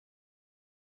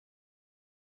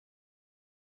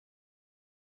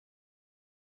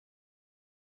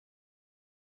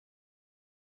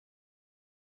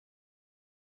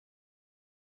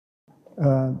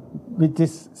which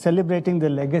is celebrating the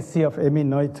legacy of Emmy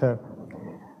Noether.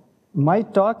 My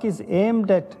talk is aimed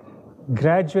at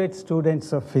graduate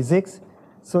students of physics,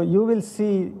 so you will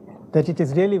see that it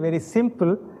is really very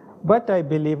simple, but I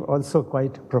believe also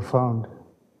quite profound.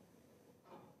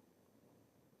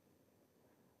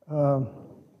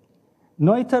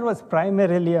 Noether was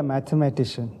primarily a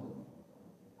mathematician.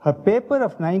 Her paper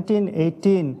of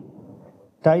 1918,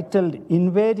 titled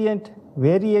Invariant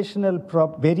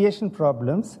Variation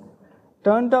Problems,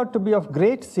 turned out to be of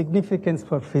great significance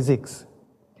for physics.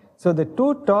 So the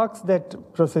two talks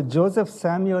that Professor Joseph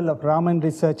Samuel of Raman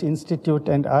Research Institute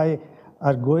and I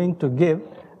are going to give,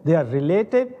 they are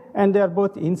related and they are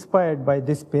both inspired by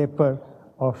this paper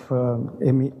of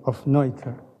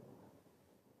Noether.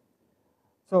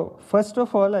 So first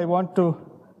of all, I want to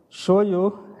show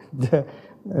you the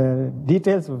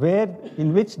details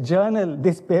in which journal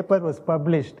this paper was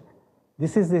published.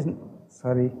 This is this,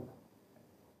 sorry,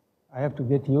 I have to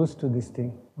get used to this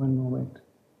thing, one moment.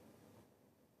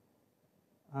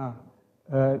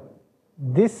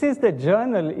 This is the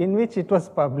journal in which it was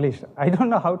published. I don't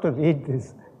know how to read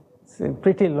this. It's a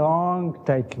pretty long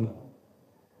title.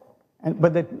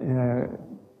 But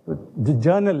the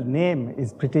journal name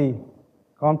is pretty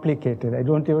complicated. I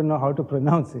don't even know how to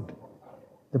pronounce it.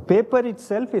 The paper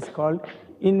itself is called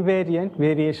Invariant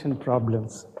Variation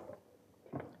Problems.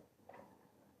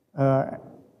 And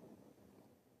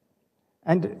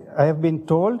I have been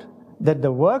told that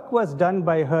the work was done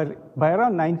by her by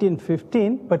around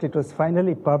 1915, but it was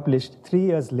finally published 3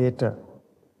 years later.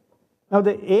 Now,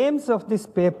 the aims of this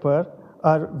paper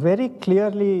are very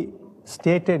clearly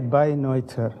stated by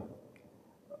Noether.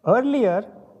 Earlier,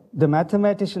 the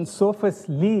mathematician Sophus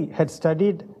Lee had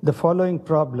studied the following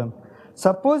problem.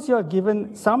 Suppose you are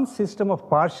given some system of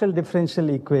partial differential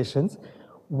equations.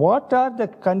 What are the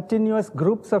continuous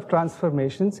groups of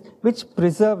transformations which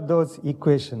preserve those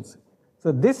equations?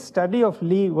 So this study of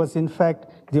Lie was in fact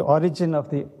the origin of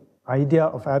the idea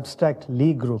of abstract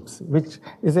Lie groups, which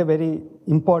is a very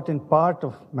important part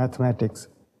of mathematics.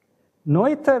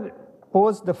 Noether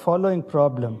posed the following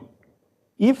problem.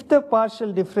 If the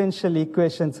partial differential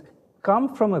equations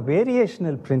come from a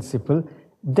variational principle,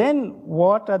 then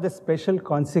what are the special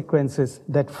consequences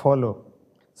that follow?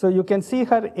 So you can see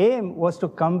her aim was to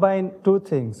combine two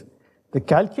things. The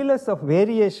calculus of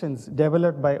variations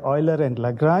developed by Euler and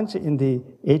Lagrange in the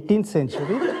 18th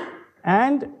century,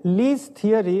 and Lie's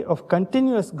theory of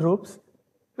continuous groups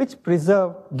which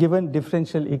preserve given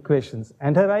differential equations.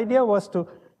 And her idea was to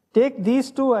take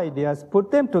these two ideas,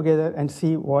 put them together, and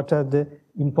see what are the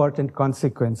important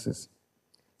consequences.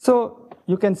 So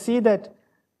you can see that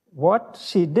what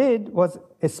she did was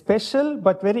a special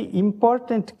but very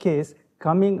important case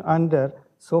coming under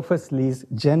Sophus Lie's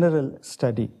general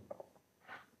study.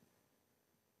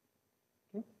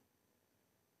 Okay.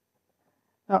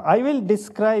 Now, I will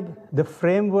describe the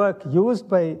framework used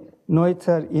by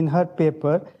Noether in her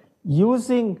paper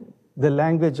using the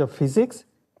language of physics.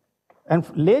 And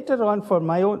later on, for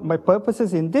my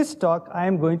purposes in this talk, I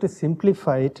am going to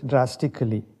simplify it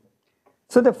drastically.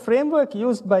 So the framework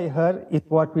used by her is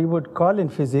what we would call in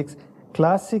physics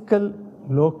classical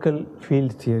local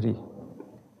field theory.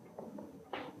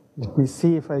 Let me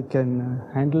see if I can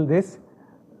handle this.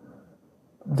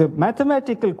 The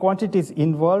mathematical quantities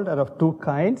involved are of two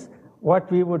kinds,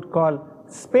 what we would call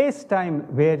space-time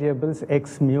variables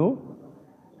x mu,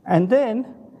 and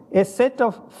then a set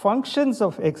of functions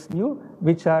of x mu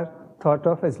which are thought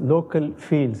of as local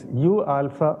fields, u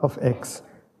alpha of x.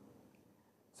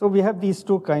 So we have these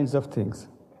two kinds of things.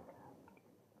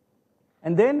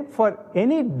 And then for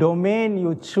any domain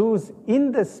you choose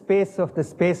in the space of the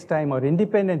space-time or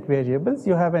independent variables,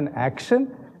 you have an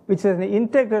action which is an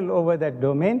integral over that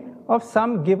domain of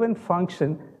some given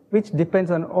function which depends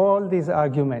on all these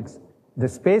arguments.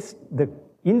 The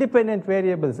independent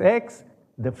variables x,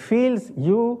 the fields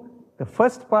u, the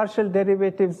first partial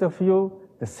derivatives of u,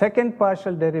 the second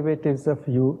partial derivatives of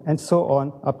u, and so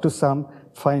on up to some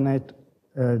finite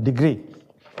degree.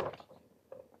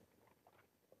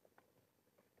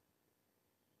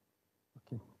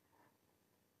 Okay.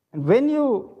 And when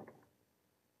you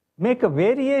make a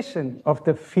variation of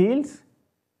the fields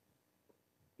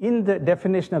in the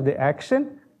definition of the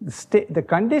action, the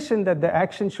condition that the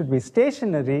action should be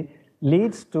stationary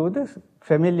leads to the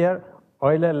familiar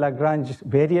Euler-Lagrange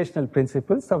variational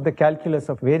principles of the calculus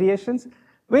of variations,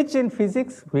 which in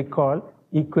physics we call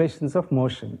equations of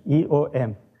motion,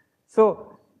 EOM.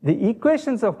 So the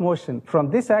equations of motion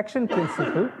from this action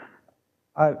principle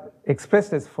are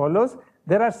expressed as follows.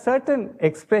 There are certain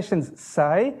expressions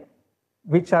psi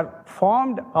which are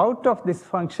formed out of this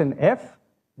function f.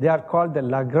 They are called the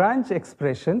Lagrange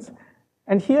expressions.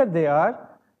 And here they are.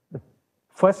 The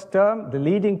first term, the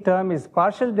leading term, is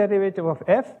partial derivative of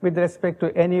f with respect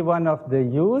to any one of the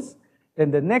u's.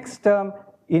 Then the next term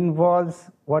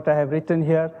involves what I have written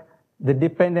here. The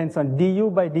dependence on du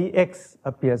by dx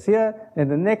appears here. And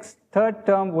the next third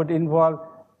term would involve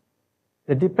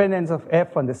the dependence of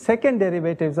f on the second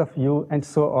derivatives of u, and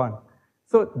so on.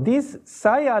 So these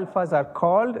psi alphas are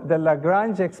called the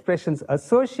Lagrange expressions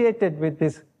associated with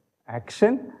this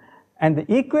action. And the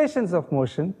equations of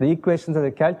motion, the equations of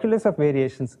the calculus of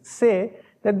variations, say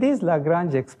that these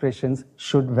Lagrange expressions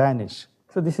should vanish.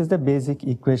 So this is the basic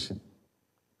equation.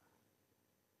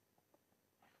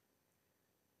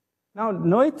 Now,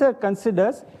 Noether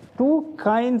considers two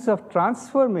kinds of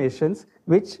transformations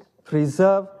which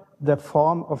preserve the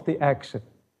form of the action.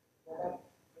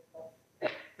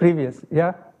 Previous,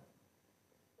 yeah?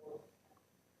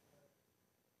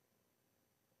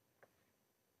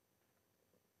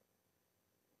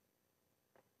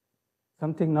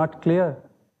 Something not clear?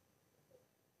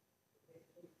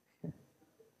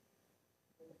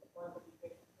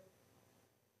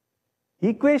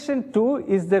 Equation 2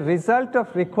 is the result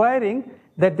of requiring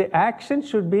that the action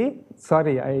should be,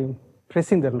 sorry, I'm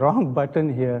pressing the wrong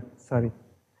button here, sorry.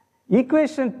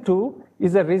 Equation 2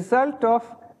 is a result of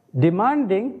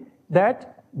demanding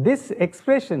that this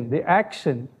expression, the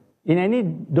action in any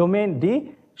domain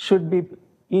D, should be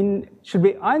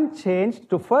unchanged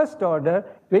to first order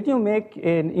when you make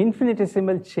an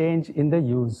infinitesimal change in the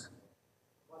u's.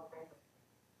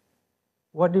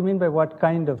 What do you mean by what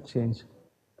kind of change?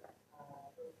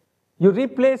 You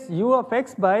replace u of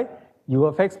x by u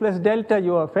of x plus delta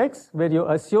u of x, where you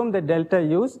assume that delta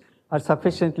u's are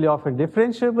sufficiently often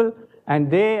differentiable,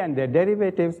 and they and their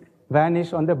derivatives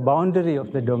vanish on the boundary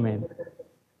of the domain.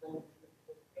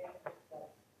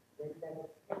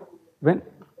 When?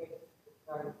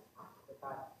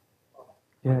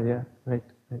 Yeah,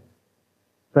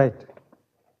 right.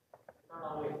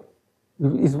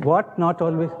 Is what not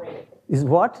always? Is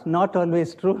what not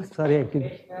always true? Sorry, I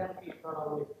can.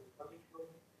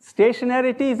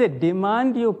 Stationarity is a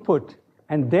demand you put,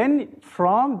 and then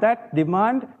from that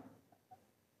demand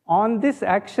on this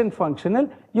action functional,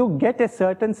 you get a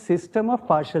certain system of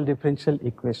partial differential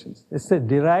equations. It's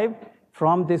derived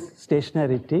from this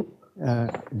stationarity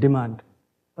demand.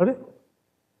 All right?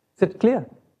 Is it clear?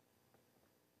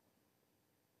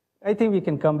 I think we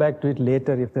can come back to it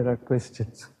later if there are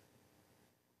questions.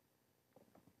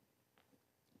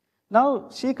 Now,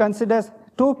 she considers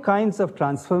two kinds of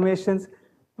transformations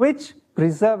which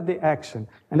preserve the action.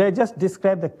 And I just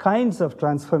described the kinds of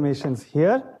transformations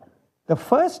here. The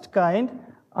first kind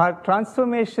are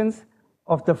transformations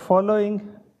of the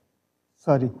following,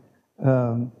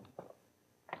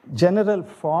 general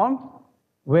form,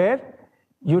 where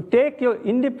you take your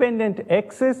independent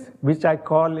x's, which I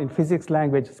call in physics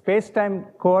language space-time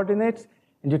coordinates,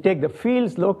 and you take the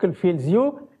fields, local fields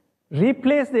u,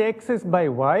 replace the x's by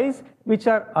y's, which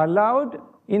are allowed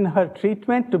in her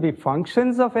treatment to be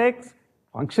functions of x,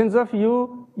 functions of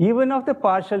u, even of the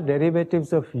partial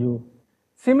derivatives of u.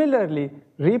 Similarly,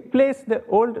 replace the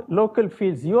old local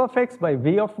fields u of x by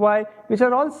v of y, which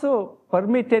are also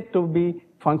permitted to be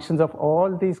functions of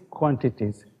all these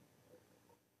quantities.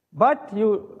 But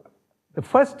the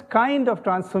first kind of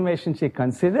transformation she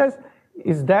considers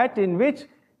is that in which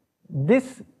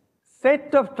this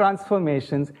set of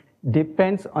transformations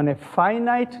depends on a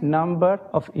finite number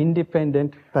of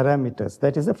independent parameters.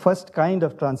 That is the first kind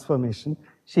of transformation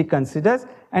she considers,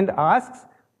 and asks,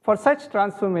 for such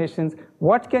transformations,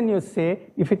 what can you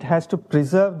say if it has to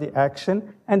preserve the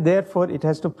action, and therefore it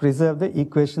has to preserve the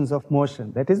equations of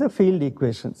motion, that is the field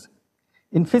equations.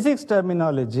 In physics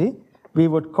terminology, we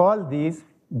would call these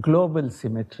global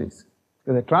symmetries.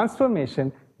 So the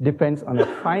transformation depends on a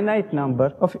finite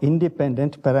number of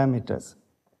independent parameters.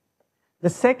 The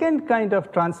second kind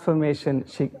of transformation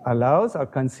she allows or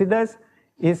considers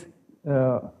is,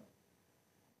 where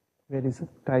is it?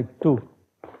 Type 2.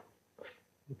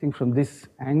 I think from this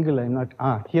angle I'm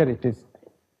not, here it is.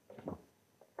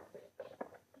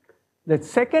 The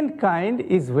second kind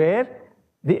is where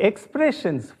the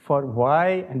expressions for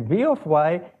y and v of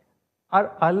y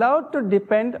are allowed to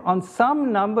depend on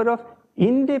some number of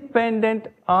independent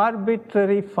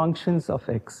arbitrary functions of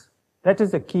x. That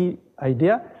is the key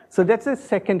idea. So that's the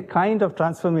second kind of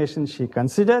transformation she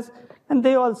considers, and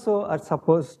they also are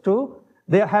supposed to,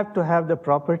 they have to have the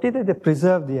property that they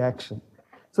preserve the action.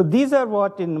 So these are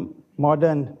what in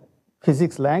modern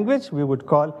physics language we would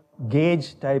call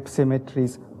gauge type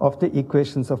symmetries of the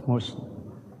equations of motion.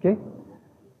 Okay?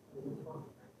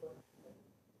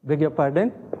 Beg your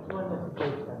pardon?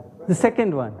 The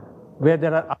second one. where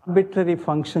there are arbitrary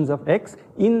functions of x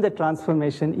in the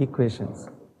transformation equations.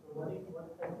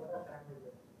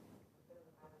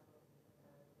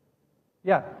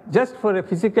 Yeah, just for a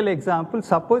physical example,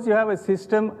 suppose you have a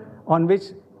system on which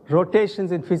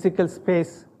rotations in physical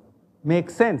space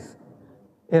make sense.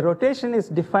 A rotation is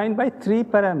defined by 3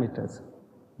 parameters.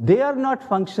 They are not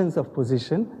functions of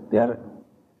position, they are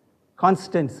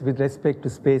constants with respect to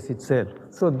space itself.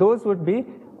 So those would be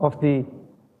of the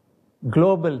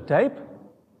global type.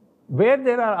 Where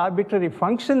there are arbitrary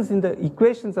functions in the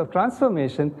equations of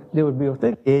transformation, they would be of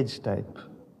the gauge type.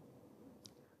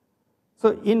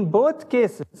 So in both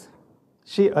cases,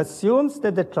 she assumes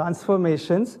that the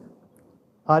transformations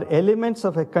are elements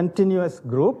of a continuous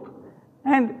group,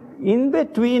 and in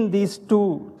between these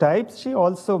 2 types, she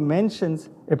also mentions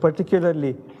a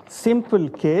particularly simple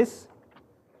case,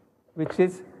 which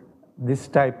is this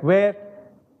type, where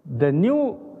the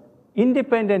new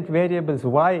independent variables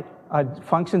y are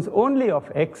functions only of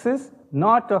x's,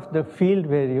 not of the field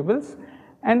variables,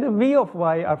 and the v of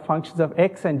y are functions of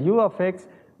x and u of x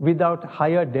without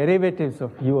higher derivatives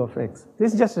of u of x.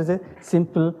 This just is a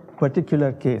simple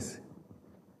particular case.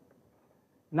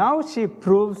 Now she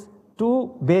proves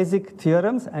 2 basic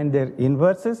theorems and their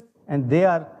inverses, and they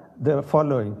are the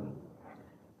following.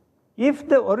 If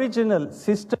the original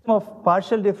system of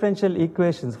partial differential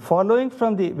equations following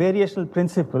from the variational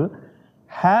principle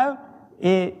have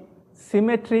a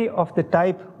symmetry of the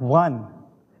type 1,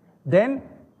 then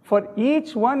for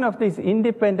each one of these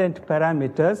independent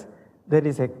parameters, there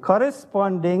is a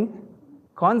corresponding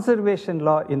conservation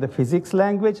law in the physics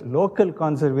language, local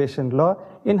conservation law,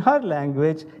 in her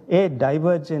language, a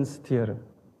divergence theorem.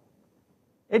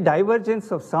 A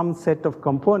divergence of some set of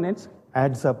components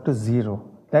adds up to 0.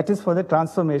 That is for the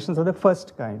transformations of the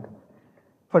first kind.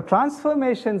 For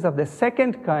transformations of the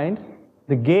second kind,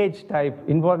 the gauge type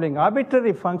involving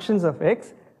arbitrary functions of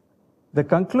x, the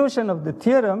conclusion of the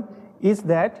theorem is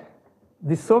that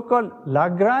the so-called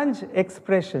Lagrange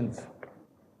expressions,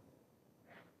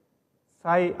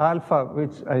 psi alpha,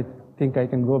 which I think I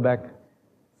can go back,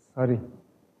 sorry.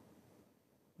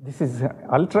 This is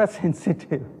ultra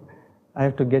sensitive. I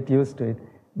have to get used to it.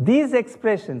 These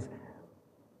expressions,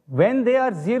 when they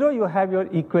are 0, you have your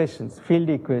equations, field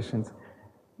equations.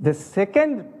 The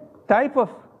second type of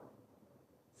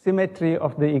symmetry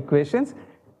of the equations,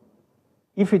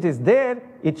 if it is there,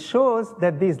 it shows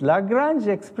that these Lagrange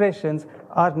expressions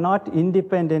are not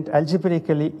independent,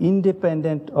 algebraically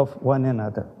independent of one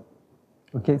another.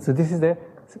 Okay, so this is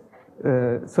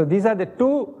so these are the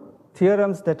 2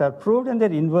 theorems that are proved, and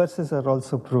their inverses are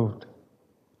also proved.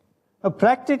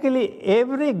 Practically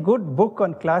every good book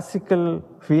on classical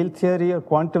field theory or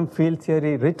quantum field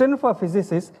theory written for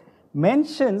physicists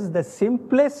mentions the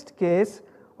simplest case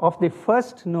of the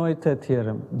first Noether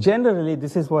theorem. Generally,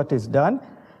 this is what is done.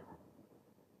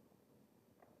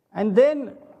 And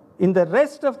then in the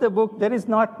rest of the book, there is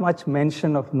not much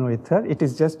mention of Noether. It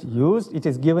is just used. It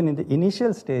is given in the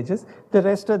initial stages. The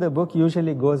rest of the book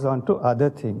usually goes on to other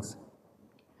things.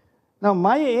 Now,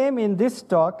 my aim in this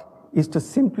talk is to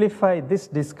simplify this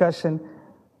discussion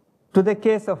to the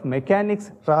case of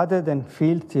mechanics rather than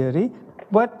field theory,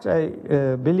 but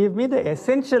believe me, the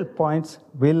essential points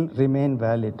will remain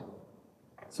valid.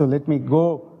 So let me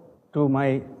go to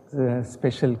my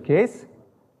special case.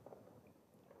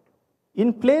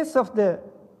 In place of the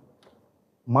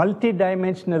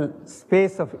multi-dimensional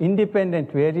space of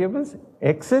independent variables,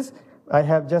 x's, I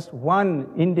have just one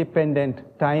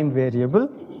independent time variable.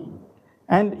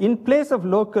 And in place of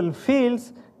local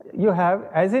fields, you have,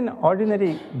 as in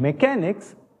ordinary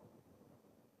mechanics,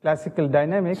 classical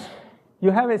dynamics, you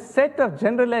have a set of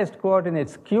generalized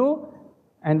coordinates q,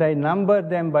 and I number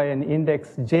them by an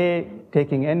index j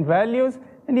taking n values,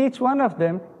 and each one of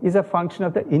them is a function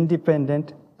of the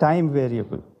independent time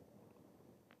variable.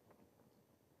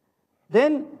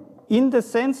 Then, in the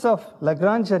sense of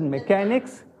Lagrangian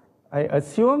mechanics, I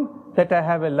assume that I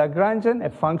have a Lagrangian, a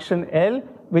function L,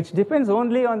 which depends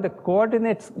only on the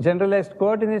coordinates, generalized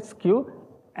coordinates q,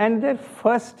 and their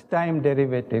first time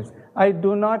derivatives. I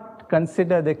do not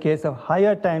consider the case of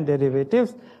higher time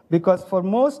derivatives, because for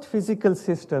most physical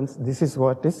systems, this is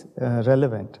what is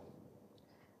relevant.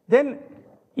 Then,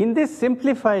 in this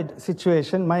simplified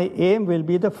situation, my aim will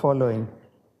be the following.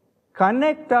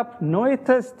 Connect up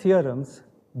Noether's theorems,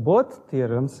 both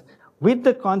theorems, with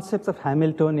the concepts of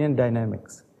Hamiltonian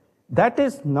dynamics. That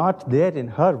is not there in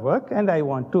her work, and I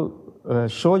want to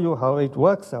show you how it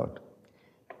works out.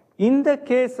 In the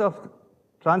case of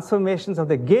transformations of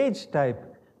the gauge type,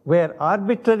 where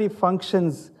arbitrary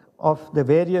functions of the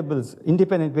variables,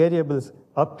 independent variables,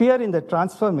 appear in the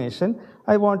transformation,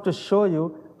 I want to show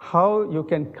you how you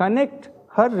can connect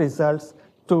her results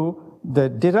to the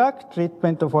Dirac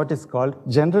treatment of what is called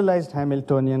generalized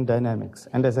Hamiltonian dynamics.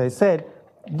 And as I said,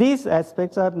 these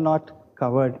aspects are not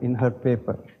covered in her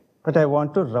paper, but I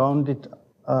want to round it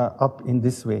up in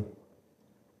this way.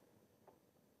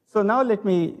 So now let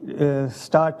me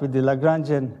start with the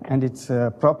Lagrangian and its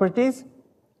properties.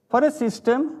 For a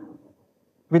system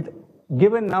with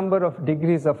given number of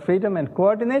degrees of freedom and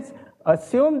coordinates,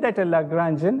 assume that a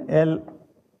Lagrangian L,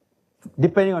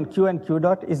 depending on Q and Q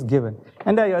dot, is given.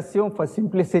 And I assume for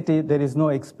simplicity there is no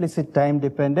explicit time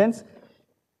dependence.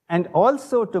 And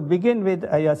also to begin with,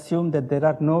 I assume that there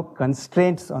are no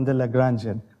constraints on the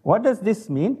Lagrangian. What does this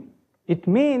mean? It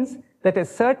means that a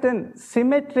certain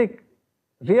symmetric,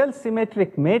 real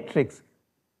symmetric matrix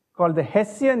called the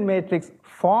Hessian matrix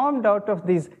formed out of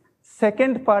these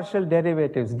second partial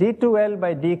derivatives, d2L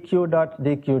by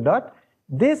dq dot,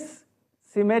 this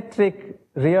symmetric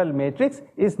real matrix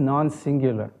is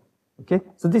non-singular. Okay?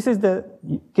 So this is the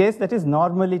case that is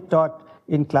normally taught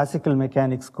in classical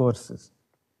mechanics courses.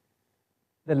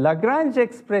 The Lagrange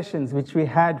expressions which we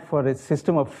had for a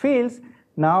system of fields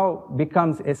now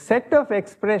becomes a set of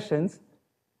expressions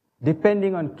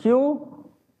depending on Q,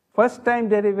 first time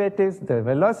derivatives, the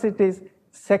velocities,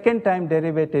 second time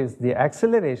derivatives, the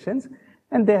accelerations,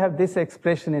 and they have this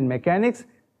expression in mechanics,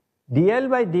 dl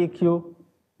by dq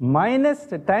minus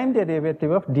the time derivative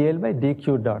of dl by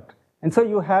dq dot. And so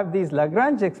you have these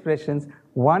Lagrange expressions,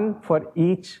 one for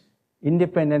each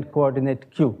independent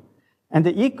coordinate q. And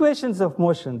the equations of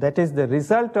motion, that is the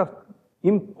result of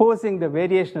imposing the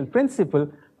variational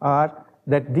principle, are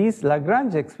that these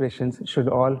Lagrange expressions should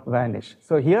all vanish.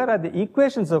 So here are the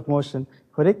equations of motion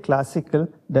for a classical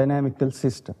dynamical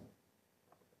system.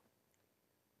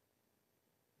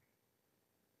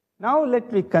 Now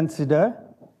let me consider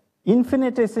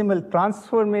infinitesimal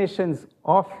transformations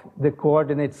of the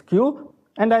coordinates q,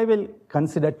 and I will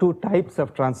consider two types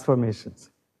of transformations.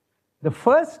 The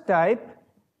first type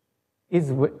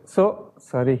is,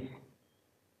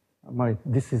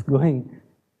 this is going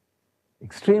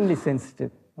extremely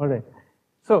sensitive. All right.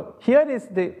 So here is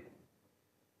the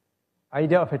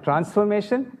idea of a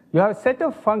transformation. You have a set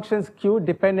of functions q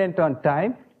dependent on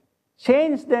time.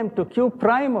 Change them to q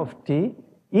prime of t.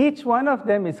 Each one of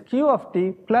them is q of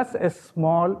t plus a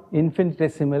small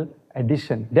infinitesimal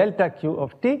addition, delta q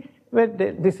of t, where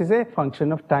this is a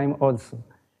function of time also.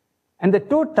 And the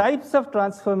two types of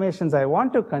transformations I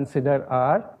want to consider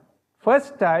are,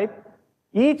 first type,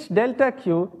 each delta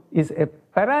q is a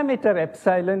parameter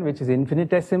epsilon, which is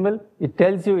infinitesimal. It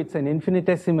tells you it's an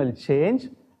infinitesimal change,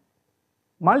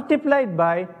 multiplied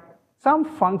by some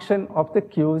function of the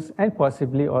q's and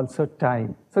possibly also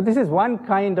time. So this is one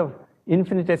kind of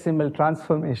infinitesimal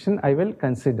transformation I will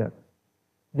consider.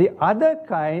 The other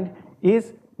kind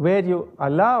is where you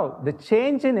allow the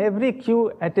change in every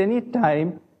q at any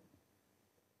time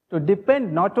to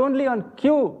depend not only on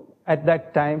q at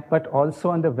that time, but also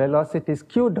on the velocities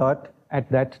q dot at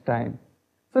that time.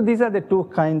 So these are the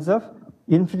two kinds of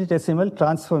infinitesimal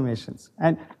transformations.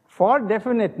 And for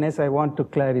definiteness, I want to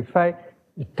clarify,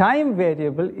 the time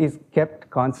variable is kept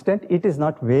constant. It is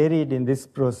not varied in this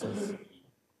process.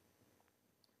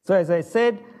 So as I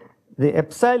said, the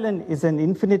epsilon is an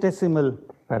infinitesimal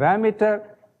parameter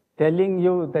telling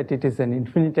you that it is an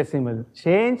infinitesimal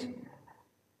change.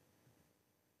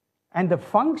 And the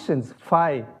functions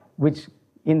phi, which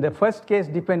in the first case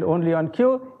depend only on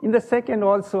q, in the second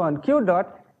also on q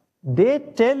dot, they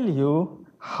tell you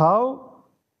how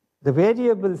the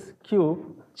variables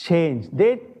q change.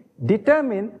 They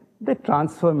determine the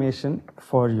transformation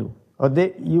for you. Or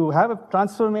you have a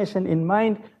transformation in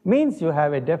mind means you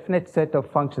have a definite set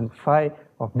of functions phi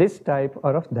of this type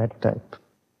or of that type.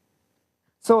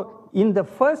 So in the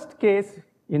first case,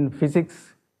 in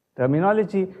physics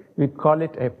terminology, we call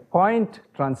it a point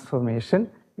transformation.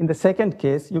 In the second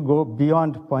case, you go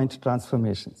beyond point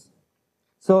transformations.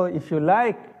 So if you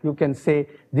like, you can say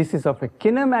this is of a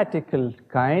kinematical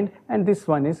kind and this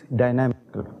one is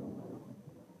dynamical.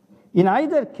 In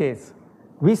either case,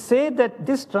 we say that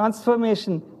this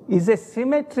transformation is a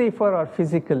symmetry for our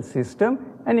physical system,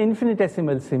 an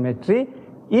infinitesimal symmetry,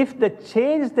 if the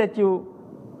change that you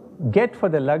get for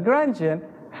the Lagrangian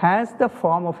has the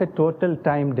form of a total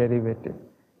time derivative.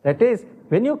 That is,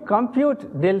 when you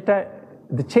compute delta,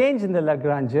 the change in the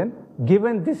Lagrangian,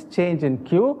 given this change in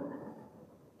q,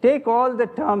 take all the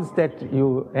terms that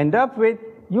you end up with,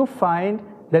 you find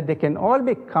that they can all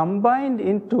be combined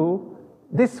into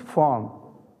this form.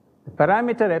 The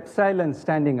parameter epsilon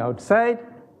standing outside,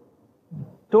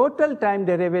 total time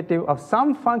derivative of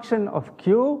some function of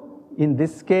q in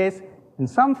this case, and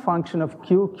some function of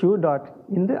q dot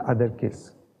in the other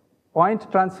case.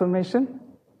 point transformation,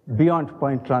 beyond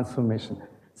point transformation.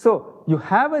 So you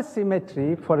have a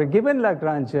symmetry for a given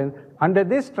Lagrangian under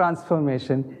this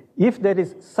transformation if there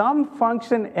is some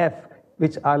function f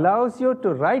which allows you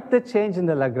to write the change in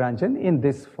the Lagrangian in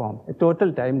this form, a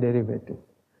total time derivative.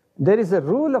 There is a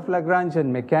rule of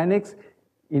Lagrangian mechanics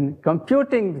in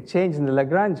computing the change in the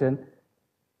Lagrangian.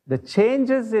 The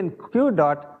changes in q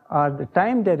dot are the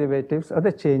time derivatives of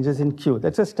the changes in q.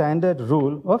 That's a standard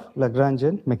rule of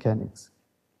Lagrangian mechanics.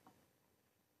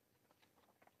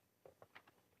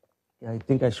 I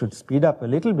think I should speed up a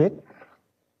little bit.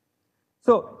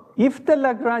 So if the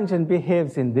Lagrangian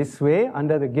behaves in this way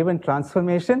under the given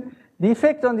transformation, the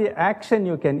effect on the action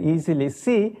you can easily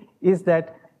see is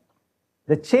that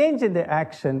the change in the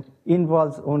action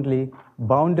involves only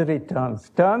boundary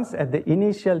terms, terms at the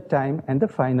initial time and the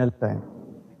final time.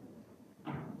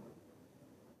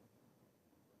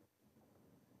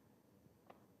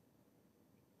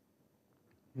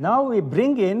 Now we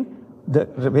bring in the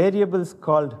variables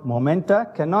called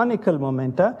momenta, canonical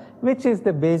momenta, which is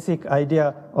the basic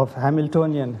idea of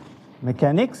Hamiltonian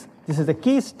mechanics. This is a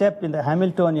key step in the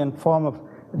Hamiltonian form of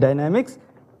dynamics.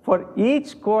 For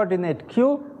each coordinate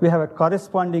q, we have a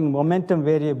corresponding momentum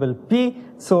variable p.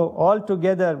 So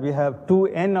altogether, we have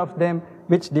 2n of them,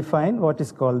 which define what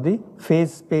is called the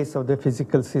phase space of the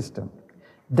physical system.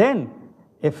 Then,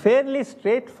 a fairly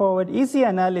straightforward, easy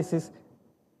analysis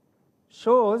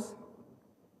shows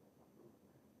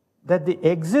that the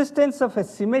existence of a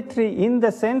symmetry in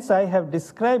the sense I have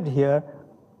described here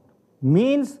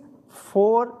means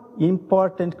 4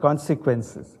 important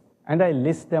consequences, and I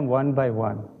list them one by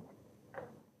one.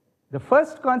 The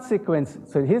first consequence,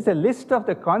 so here's a list of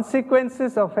the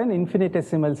consequences of an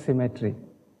infinitesimal symmetry.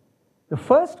 The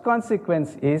first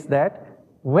consequence is that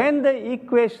when the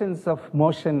equations of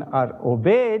motion are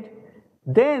obeyed,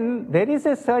 then there is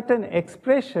a certain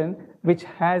expression which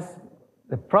has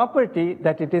the property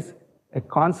that it is a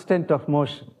constant of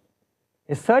motion.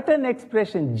 A certain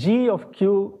expression g of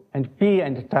q and p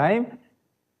and time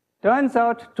turns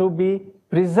out to be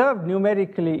preserved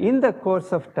numerically in the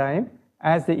course of time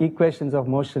as the equations of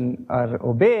motion are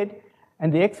obeyed,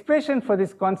 and the expression for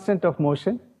this constant of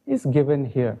motion is given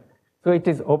here. So it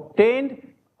is obtained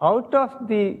out of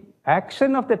the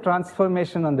action of the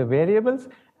transformation on the variables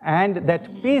and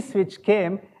that piece which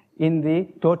came in the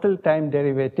total time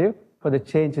derivative for the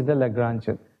change in the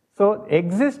Lagrangian. So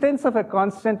existence of a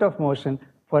constant of motion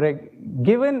for a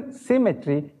given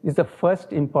symmetry is the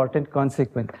first important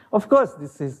consequence. Of course,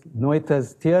 this is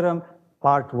Noether's theorem,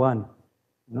 part 1,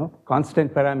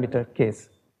 constant parameter case.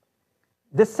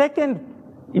 The second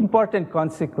important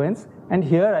consequence, and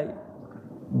here I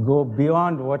go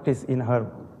beyond what is in her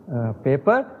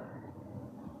paper,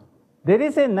 there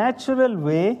is a natural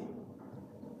way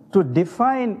to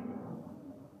define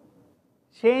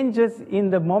changes in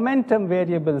the momentum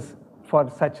variables for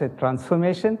such a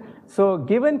transformation. So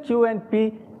given q and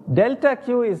p, delta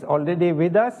q is already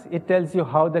with us. It tells you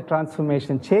how the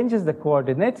transformation changes the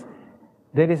coordinates.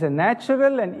 There is a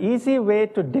natural and easy way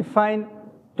to define,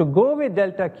 to go with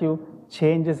delta q,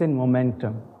 changes in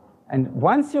momentum. And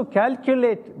once you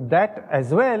calculate that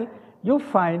as well, you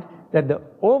find that the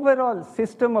overall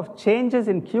system of changes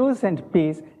in q's and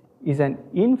p's is an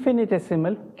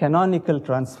infinitesimal canonical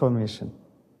transformation.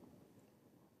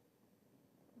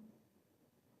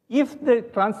 If the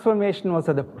transformation was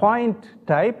of the point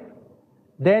type,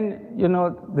 then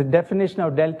the definition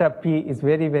of delta p is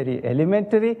very, very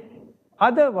elementary.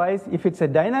 Otherwise, if it's a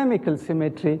dynamical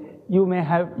symmetry, you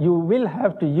will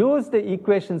have to use the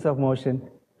equations of motion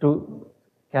to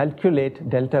calculate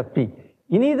delta p.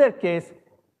 In either case,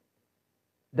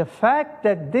 the fact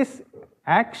that this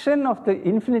action of the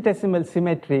infinitesimal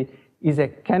symmetry is a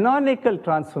canonical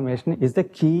transformation is the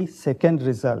key second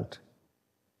result.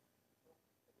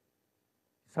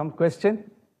 Some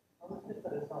question?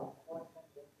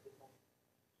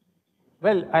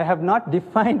 Well, I have not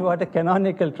defined what a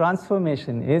canonical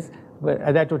transformation is,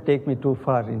 but that would take me too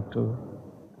far into.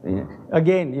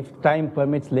 Again, if time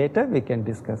permits later, we can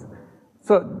discuss.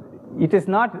 So this is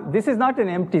not an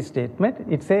empty statement.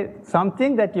 It's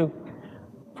something that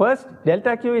first,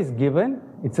 delta q is given.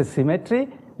 It's a symmetry.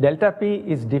 Delta p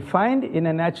is defined in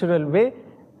a natural way.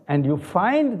 And you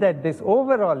find that this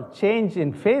overall change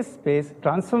in phase space,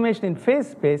 transformation in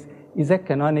phase space, is a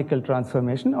canonical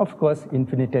transformation, of course,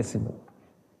 infinitesimal.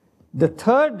 The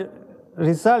third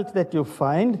result that you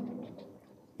find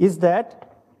is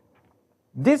that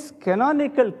this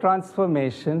canonical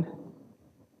transformation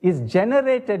is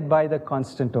generated by the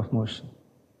constant of motion.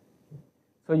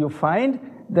 So you find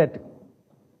that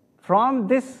from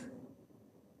this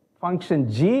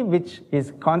function g, which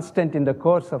is constant in the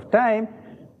course of time.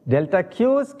 Delta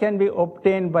q's can be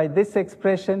obtained by this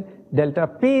expression. Delta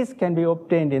p's can be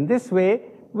obtained in this way,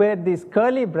 where these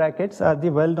curly brackets are the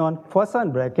well-known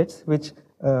Poisson brackets, which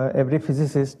every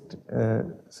physicist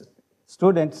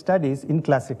student studies in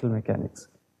classical mechanics.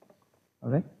 All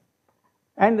right?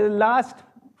 And the last,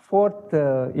 fourth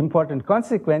important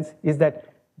consequence is that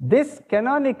this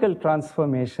canonical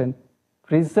transformation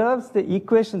preserves the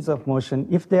equations of motion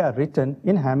if they are written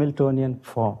in Hamiltonian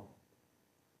form.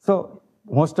 So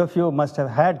most of you must have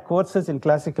had courses in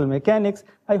classical mechanics.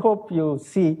 I hope you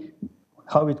see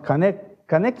how it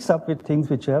connects up with things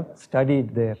which you have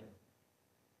studied there.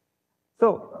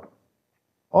 So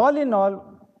all in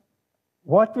all,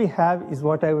 what we have is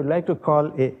what I would like to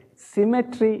call a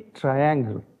symmetry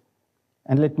triangle.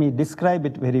 And let me describe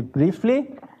it very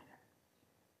briefly.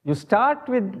 You start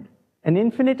with an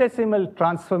infinitesimal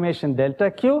transformation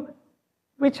delta q,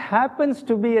 which happens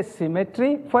to be a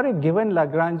symmetry for a given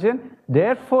Lagrangian.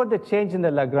 Therefore, the change in the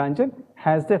Lagrangian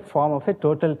has the form of a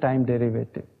total time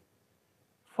derivative.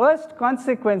 First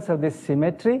consequence of this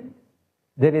symmetry,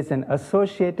 there is an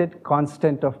associated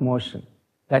constant of motion.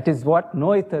 That is what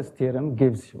Noether's theorem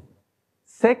gives you.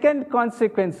 Second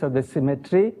consequence of the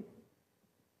symmetry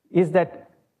is that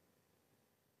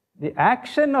the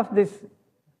action of this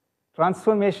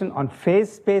transformation on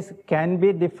phase space can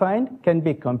be defined, can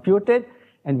be computed,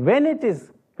 and when it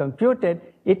is computed,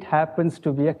 it happens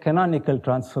to be a canonical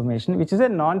transformation, which is a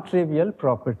non-trivial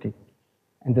property.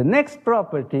 And the next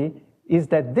property is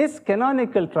that this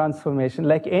canonical transformation,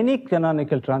 like any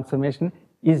canonical transformation,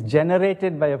 is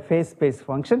generated by a phase space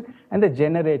function, and the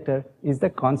generator is the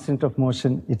constant of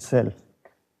motion itself.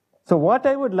 So what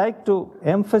I would like to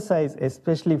emphasize,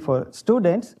 especially for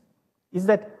students, is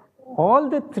that all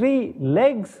the three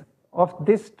legs of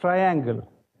this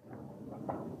triangle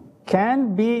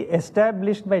can be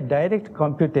established by direct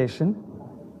computation.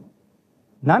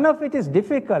 None of it is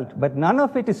difficult, but none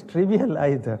of it is trivial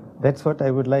either. That's what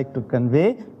I would like to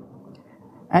convey.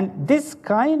 And this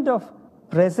kind of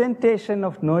presentation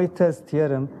of Noether's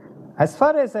theorem, as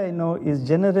far as I know, is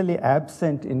generally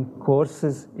absent in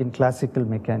courses in classical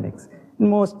mechanics. In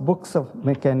most books of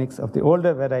mechanics of the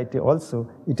older variety also,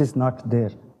 it is not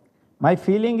there. My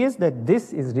feeling is that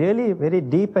this is really very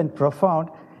deep and profound,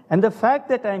 and the fact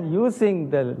that I'm using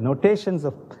the notations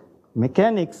of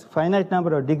mechanics, finite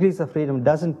number of degrees of freedom,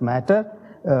 doesn't matter.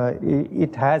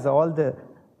 It has all the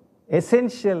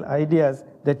essential ideas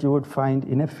that you would find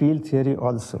in a field theory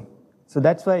also. So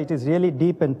that's why it is really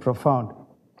deep and profound.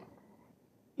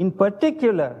 In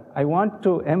particular, I want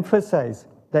to emphasize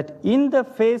that in the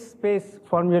phase space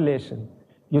formulation,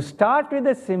 you start with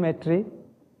a symmetry,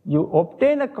 you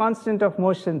obtain a constant of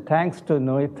motion thanks to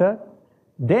Noether,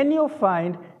 then you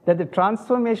find that the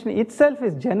transformation itself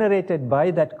is generated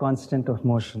by that constant of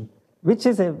motion, which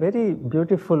is a very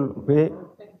beautiful way.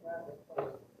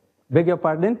 Beg your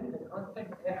pardon?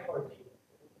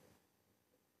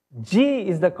 G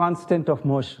is the constant of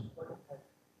motion.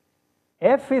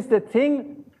 F is the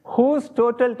thing whose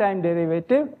total time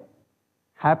derivative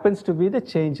happens to be the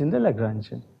change in the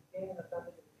Lagrangian.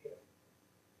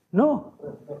 No.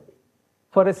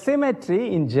 For a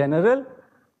symmetry in general,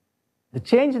 the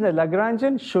change in the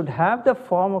Lagrangian should have the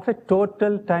form of a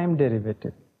total time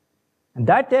derivative. And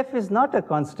that F is not a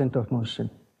constant of motion.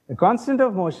 The constant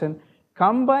of motion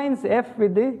combines F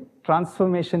with the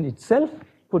transformation itself,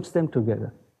 puts them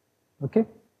together. Okay?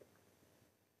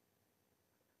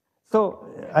 So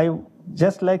I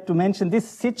just like to mention this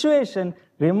situation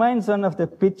reminds one of the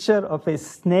picture of a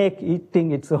snake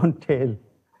eating its own tail.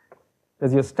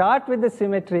 Because you start with the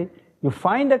symmetry, you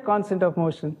find a constant of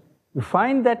motion, you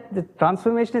find that the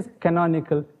transformation is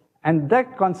canonical, and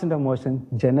that constant of motion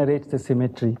generates the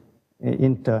symmetry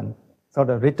in turn,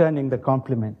 sort of returning the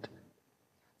complement.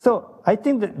 So I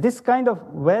think that this kind of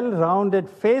well-rounded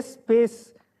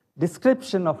phase-space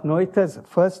description of Noether's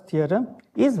first theorem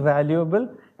is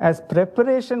valuable as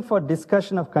preparation for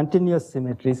discussion of continuous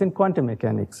symmetries in quantum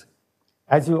mechanics.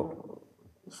 As you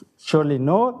surely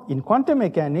know, in quantum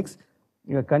mechanics,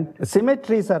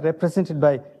 symmetries are represented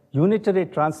by unitary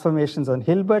transformations on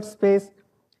Hilbert space.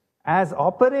 As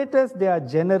operators, they are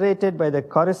generated by the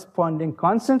corresponding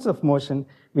constants of motion,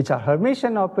 which are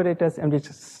Hermitian operators and which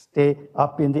stay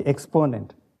up in the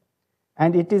exponent.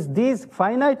 And it is these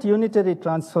finite unitary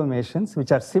transformations,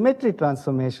 which are symmetry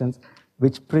transformations,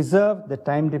 which preserve the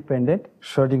time-dependent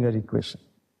Schrödinger equation.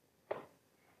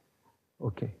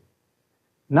 Okay.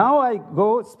 Now I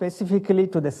go specifically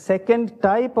to the second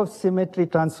type of symmetry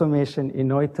transformation in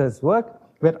Noether's work,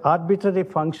 where arbitrary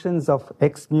functions of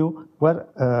x mu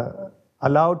were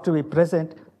allowed to be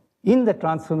present in the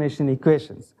transformation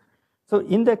equations. So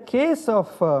in the case of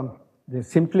the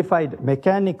simplified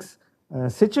mechanics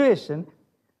situation,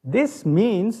 this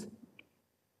means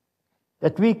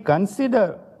that we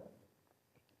consider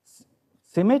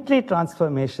symmetry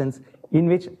transformations in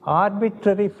which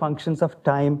arbitrary functions of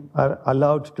time are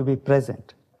allowed to be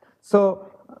present.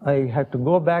 So I have to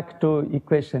go back to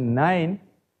equation 9.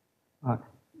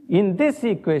 In this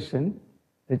equation,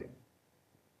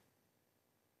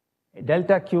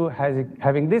 delta Q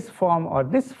having this form or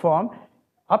this form,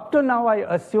 up to now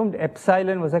I assumed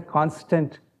epsilon was a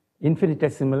constant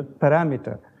infinitesimal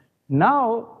parameter.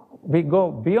 Now we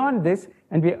go beyond this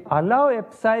and we allow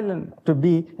epsilon to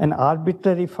be an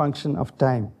arbitrary function of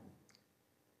time.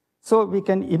 So we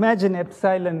can imagine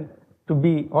epsilon to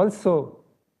be also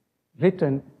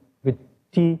written with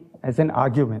t as an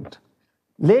argument.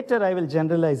 Later I will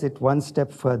generalize it one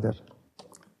step further.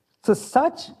 So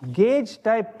such gauge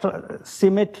type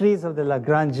symmetries of the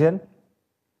Lagrangian,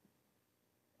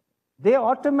 they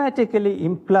automatically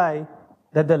imply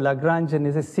that the Lagrangian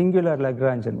is a singular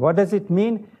Lagrangian. What does it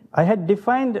mean? I had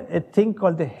defined a thing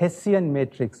called the Hessian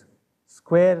matrix,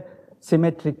 square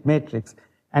symmetric matrix.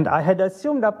 And I had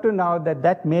assumed up to now that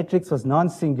that matrix was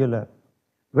non-singular.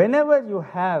 Whenever you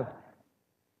have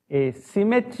a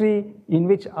symmetry in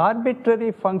which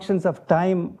arbitrary functions of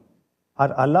time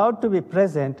are allowed to be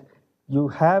present, you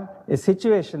have a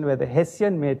situation where the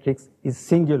Hessian matrix is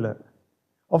singular.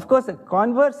 Of course, the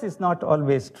converse is not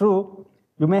always true.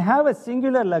 You may have a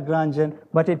singular Lagrangian,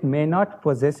 but it may not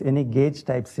possess any gauge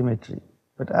type symmetry.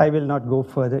 But I will not go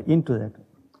further into that.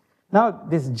 Now,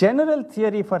 this general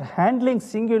theory for handling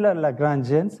singular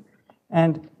Lagrangians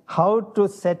and how to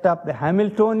set up the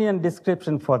Hamiltonian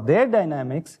description for their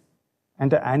dynamics and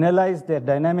to analyze their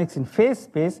dynamics in phase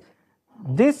space,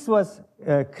 this was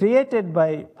created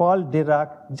by Paul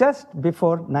Dirac just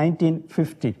before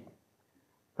 1950.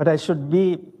 But I should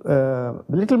be a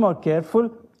little more careful.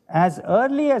 As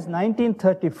early as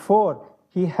 1934,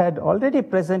 he had already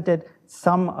presented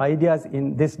some ideas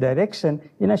in this direction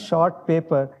in a short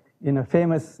paper in a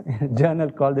famous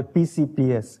journal called the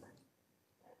PCPS.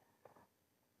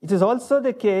 It is also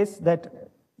the case that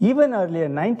even earlier,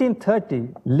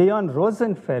 1930, Leon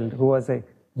Rosenfeld, who was a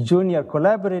junior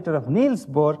collaborator of Niels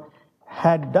Bohr,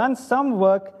 had done some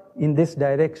work in this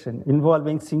direction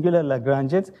involving singular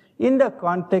Lagrangians in the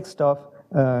context of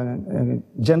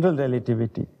general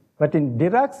relativity. But in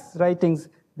Dirac's writings,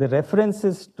 the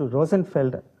references to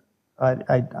Rosenfeld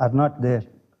are not there.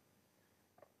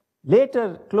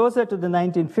 Later, closer to the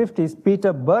 1950s,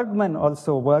 Peter Bergman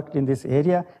also worked in this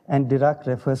area, and Dirac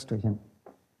refers to him.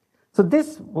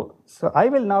 So I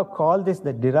will now call this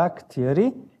the Dirac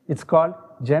theory. It's called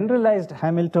generalized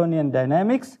Hamiltonian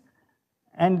dynamics,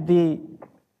 and the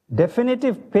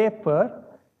definitive paper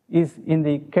is in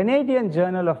the Canadian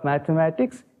Journal of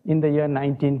Mathematics in the year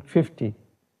 1950.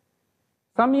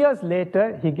 Some years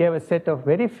later, he gave a set of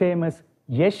very famous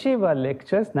yeshiva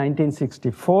lectures,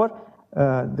 1964.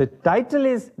 The title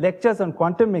is Lectures on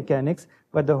Quantum Mechanics,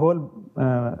 but the whole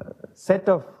set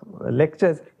of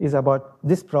lectures is about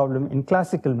this problem in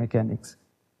classical mechanics.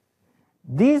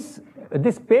 This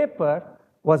paper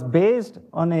was based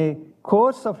on a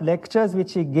course of lectures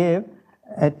which he gave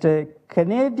at a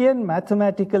Canadian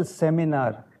mathematical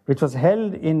seminar, which was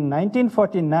held in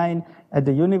 1949 at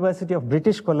the University of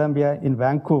British Columbia in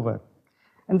Vancouver.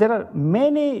 And there are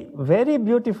many very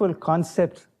beautiful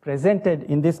concepts presented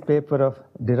in this paper of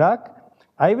Dirac.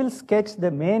 I will sketch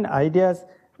the main ideas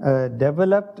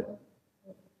developed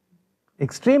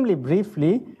extremely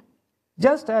briefly,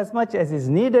 just as much as is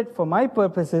needed for my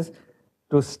purposes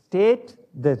to state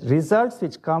the results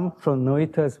which come from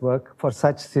Noether's work for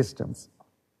such systems.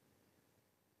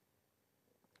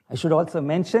 I should also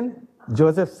mention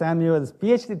Joseph Samuel's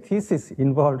PhD thesis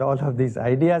involved all of these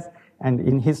ideas, and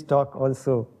in his talk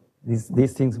also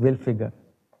these things will figure.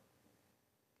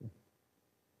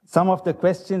 Some of the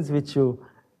questions which you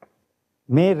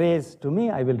may raise to me,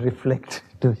 I will reflect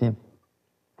to him.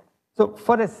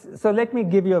 So let me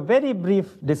give you a very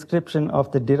brief description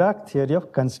of the Dirac theory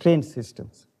of constrained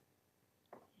systems.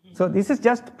 So this is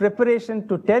just preparation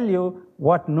to tell you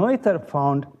what Noether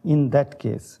found in that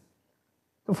case.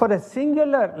 So for a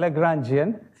singular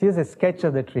Lagrangian, here's a sketch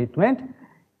of the treatment.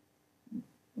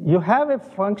 You have a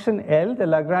function L, the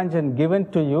Lagrangian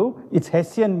given to you. Its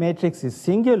Hessian matrix is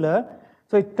singular.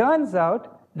 So it turns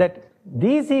out that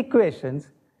these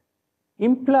equations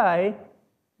imply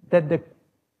that the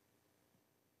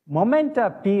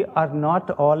momenta P are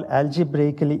not all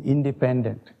algebraically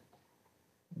independent.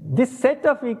 This set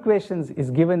of equations is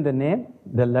given the name,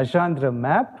 the Legendre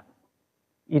map.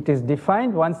 It is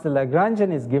defined once the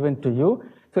Lagrangian is given to you.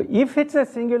 So if it's a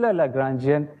singular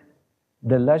Lagrangian,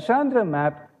 the Legendre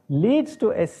map leads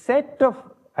to a set of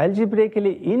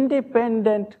algebraically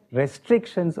independent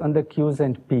restrictions on the Q's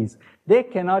and P's. They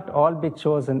cannot all be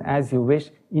chosen as you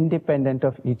wish, independent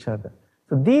of each other.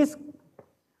 So these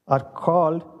are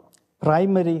called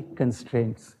primary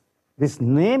constraints. This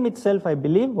name itself, I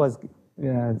believe, was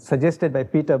suggested by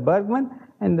Peter Bergman,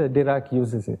 and Dirac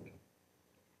uses it.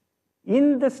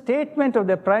 In the statement of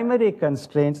the primary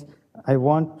constraints, I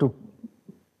want to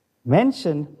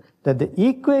mention that the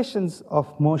equations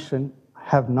of motion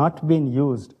have not been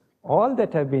used. All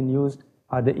that have been used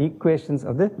are the equations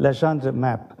of the Legendre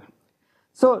map.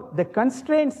 So the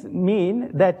constraints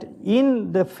mean that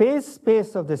in the phase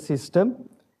space of the system,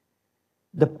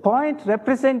 the point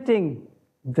representing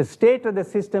the state of the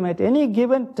system at any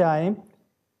given time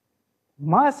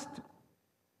must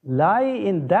lie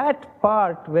in that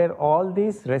part where all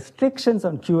these restrictions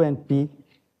on Q and P,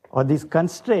 or these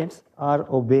constraints, are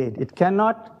obeyed. It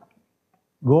cannot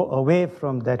go away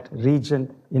from that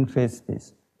region in phase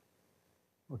space.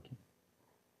 Okay.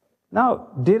 Now,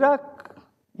 Dirac,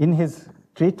 in his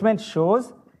treatment,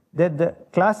 shows that the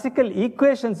classical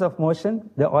equations of motion,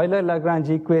 the Euler-Lagrange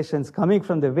equations coming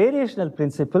from the variational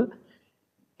principle,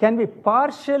 can be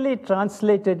partially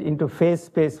translated into phase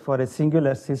space for a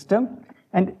singular system.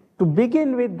 And to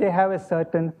begin with, they have a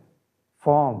certain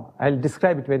form. I'll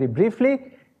describe it very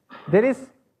briefly. There is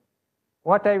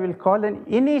what I will call an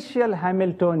initial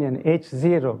Hamiltonian,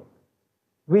 H0,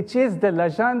 which is the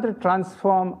Legendre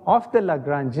transform of the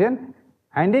Lagrangian,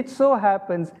 and it so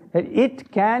happens that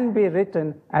it can be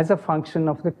written as a function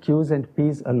of the Q's and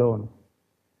P's alone.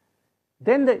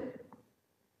 Then the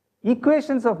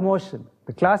equations of motion,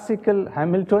 the classical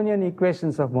Hamiltonian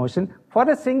equations of motion for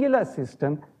a singular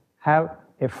system, have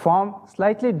a form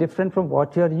slightly different from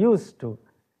what you're used to.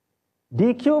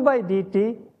 dq by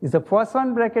dt is a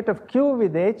Poisson bracket of q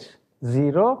with h,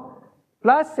 0,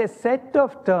 plus a set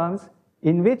of terms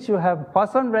in which you have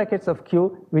Poisson brackets of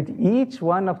q with each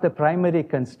one of the primary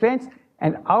constraints,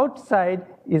 and outside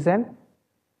is an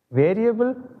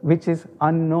variable which is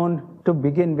unknown to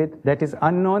begin with, that is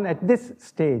unknown at this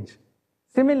stage.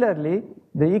 Similarly,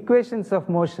 the equations of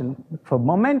motion for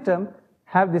momentum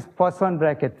have this Poisson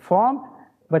bracket form,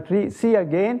 but we see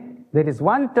again there is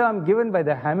one term given by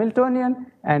the Hamiltonian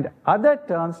and other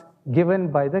terms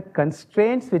given by the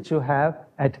constraints which you have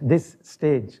at this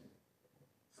stage.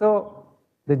 So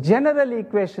the general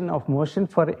equation of motion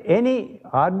for any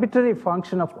arbitrary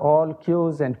function of all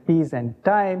q's and p's and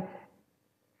time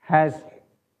has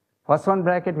Poisson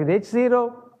bracket with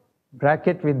h0,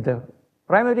 bracket with the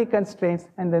primary constraints,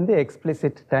 and then the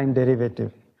explicit time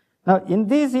derivative. Now, in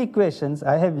these equations,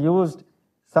 I have used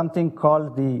something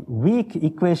called the weak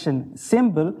equation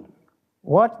symbol.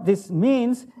 What this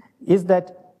means is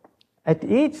that at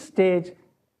each stage,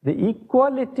 the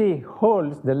equality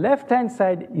holds. The left-hand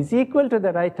side is equal to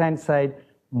the right-hand side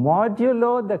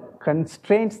modulo the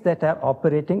constraints that are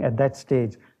operating at that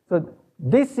stage. So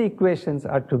these equations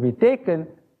are to be taken,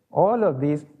 all of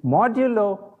these,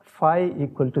 modulo phi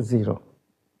equal to 0.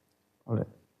 All right.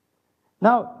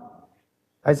 Now,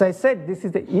 as I said, this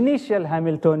is the initial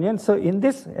Hamiltonian. So in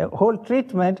this whole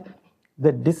treatment,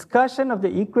 the discussion of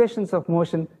the equations of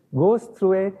motion goes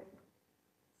through a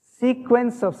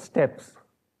sequence of steps.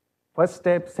 First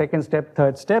step, second step,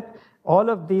 third step.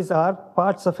 All of these are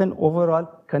parts of an overall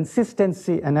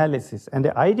consistency analysis. And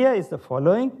the idea is the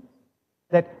following,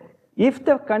 that if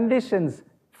the conditions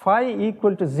phi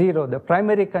equal to 0, the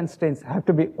primary constraints, have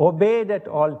to be obeyed at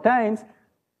all times,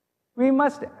 we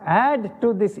must add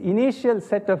to this initial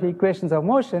set of equations of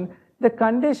motion the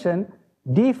condition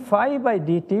d phi by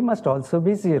dt must also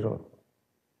be 0.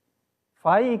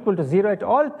 Phi equal to 0 at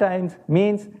all times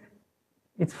means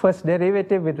its first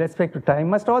derivative with respect to time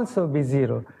must also be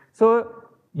 0. So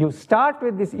you start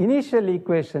with these initial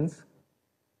equations,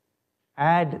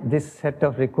 add this set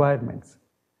of requirements.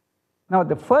 Now,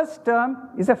 the first term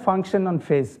is a function on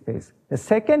phase space. The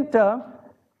second term,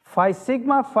 phi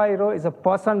sigma phi rho, is a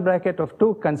Poisson bracket of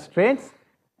two constraints,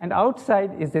 and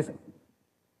outside is this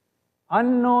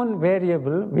unknown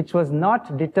variable which was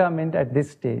not determined at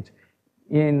this stage.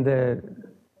 In the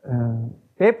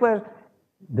paper,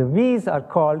 the v's are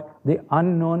called the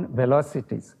unknown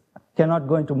velocities. Cannot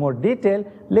go into more detail.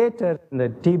 Later in the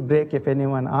tea break, if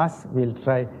anyone asks, we'll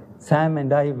try, Sam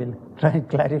and I will try and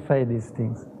clarify these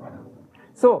things.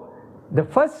 So the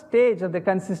first stage of the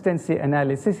consistency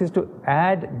analysis is to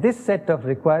add this set of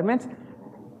requirements.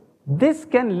 This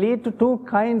can lead to two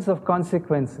kinds of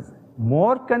consequences: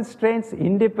 more constraints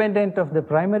independent of the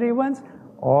primary ones,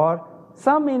 or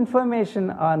some information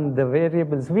on the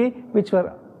variables v which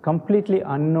were completely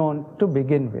unknown to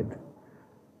begin with.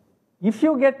 If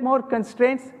you get more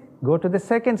constraints, go to the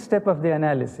second step of the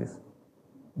analysis.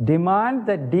 Demand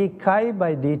that d chi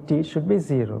by dt should be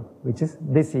 0, which is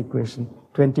this equation,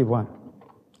 21.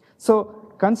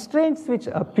 So constraints which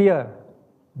appear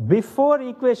before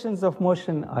equations of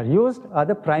motion are used are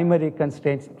the primary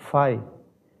constraints phi.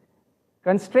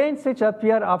 Constraints which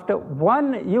appear after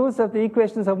one use of the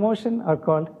equations of motion are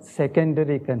called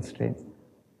secondary constraints.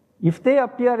 If they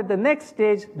appear at the next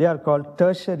stage, they are called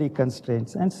tertiary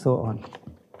constraints, and so on.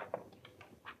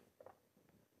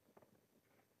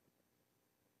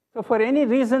 So for any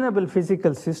reasonable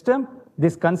physical system,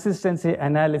 this consistency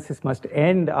analysis must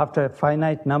end after a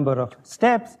finite number of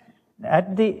steps.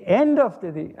 At the end of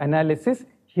the analysis,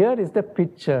 here is the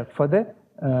picture for the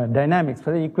dynamics,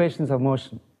 for the equations of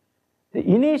motion. The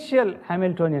initial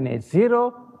Hamiltonian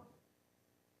H0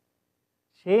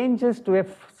 changes to a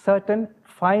certain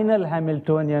final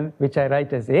Hamiltonian, which I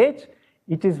write as H.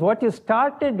 It is what you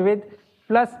started with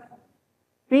plus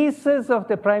pieces of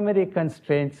the primary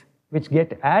constraints which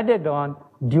get added on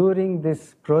during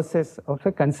this process of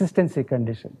a consistency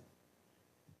condition.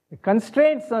 The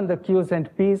constraints on the Q's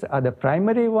and P's are the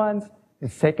primary ones, the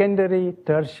secondary,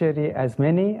 tertiary, as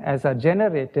many as are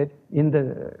generated in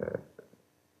the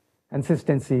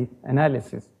consistency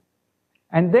analysis.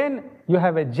 And then you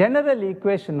have a general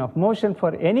equation of motion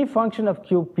for any function of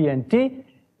Q, P, and T.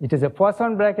 It is a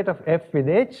Poisson bracket of F with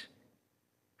H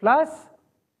plus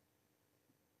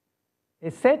a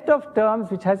set of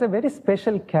terms which has a very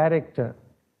special character.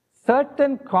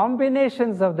 Certain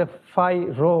combinations of the phi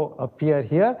rho appear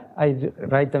here. I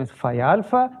write them as phi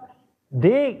alpha.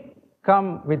 They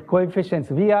come with coefficients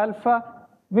V alpha,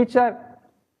 which are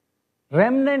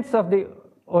remnants of the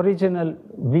original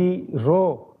V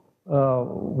rho,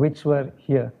 which were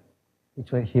here.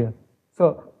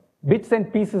 So bits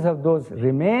and pieces of those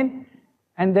remain,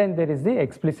 and then there is the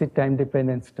explicit time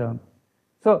dependence term.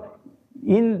 So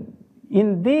in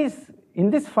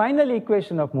this final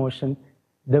equation of motion,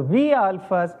 the V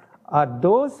alphas are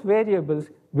those variables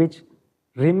which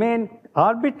remain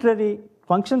arbitrary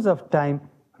functions of time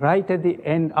right at the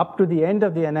end, up to the end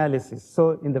of the analysis.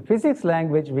 So in the physics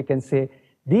language, we can say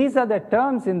these are the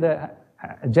terms in the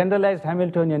generalized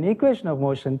Hamiltonian equation of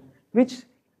motion which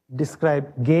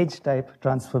describe gauge type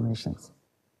transformations.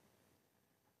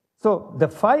 So the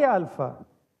phi alpha,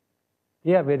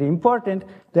 yeah, very important.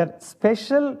 There are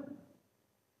special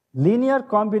linear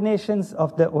combinations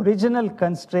of the original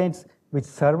constraints which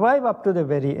survive up to the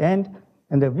very end,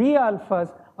 and the V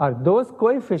alphas are those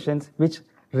coefficients which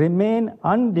remain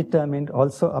undetermined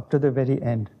also up to the very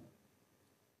end.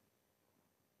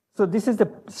 So this is the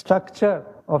structure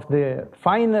of the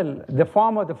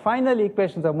form of the final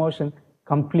equations of motion,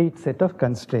 complete set of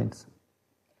constraints.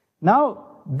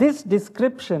 Now, this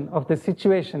description of the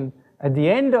situation at the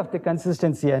end of the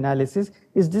consistency analysis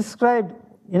is described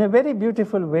in a very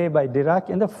beautiful way by Dirac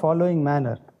in the following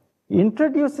manner. He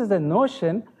introduces the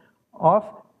notion of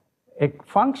a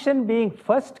function being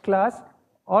first class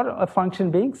or a function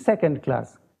being second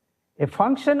class. A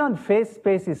function on phase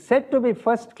space is said to be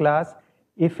first class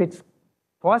if its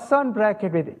Poisson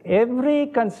bracket with every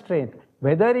constraint,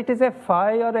 whether it is a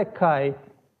phi or a chi,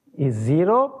 is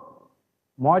 0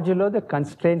 modulo the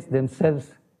constraints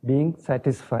themselves being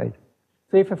satisfied.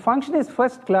 So if a function is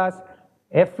first class,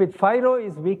 f with phi rho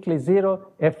is weakly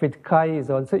 0, f with chi is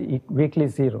also weakly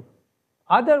 0.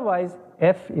 Otherwise,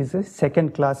 f is a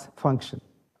second class function.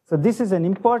 So this is an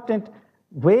important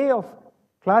way of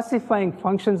classifying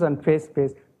functions on phase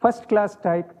space: first class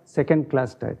type, second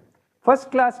class type.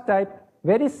 First class type,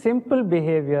 very simple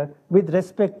behavior with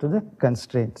respect to the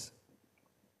constraints.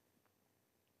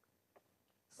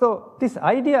 So this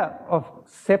idea of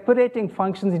separating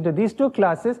functions into these two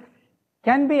classes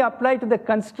can be applied to the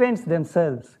constraints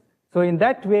themselves. So in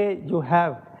that way, you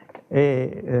have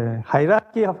a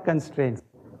hierarchy of constraints: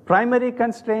 primary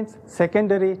constraints,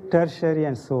 secondary, tertiary,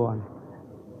 and so on.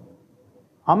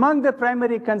 Among the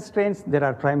primary constraints, there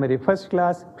are primary first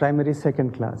class, primary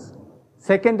second class,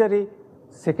 secondary,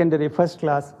 secondary first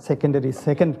class, secondary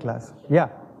second class. Yeah?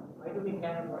 Why do we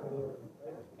care about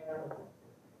it?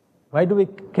 Why do we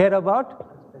care about?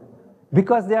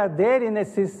 Because they are there in a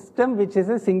system which is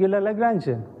a singular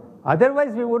Lagrangian.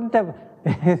 Otherwise, we wouldn't have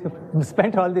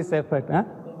spent all this effort. Huh?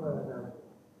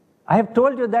 I have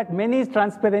told you that many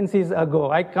transparencies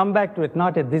ago. I come back to it,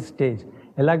 not at this stage.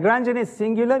 A Lagrangian is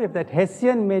singular if that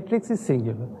Hessian matrix is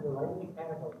singular. Why do we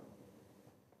care about it?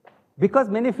 Because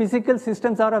many physical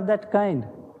systems are of that kind.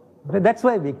 That's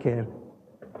why we care.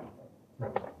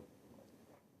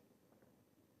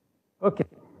 Okay,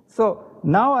 so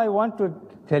now I want to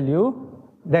tell you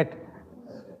that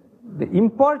the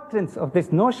importance of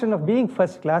this notion of being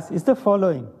first class is the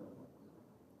following.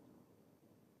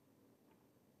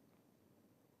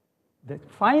 The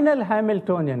final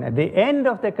Hamiltonian at the end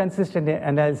of the consistent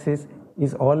analysis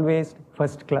is always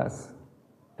first class.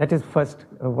 That is first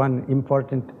one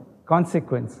important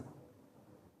consequence.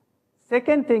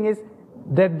 Second thing is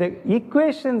that the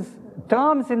equations,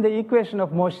 terms in the equation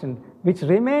of motion, which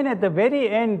remain at the very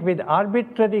end with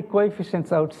arbitrary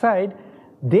coefficients outside,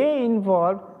 they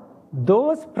involve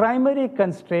those primary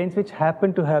constraints which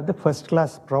happen to have the first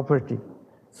class property.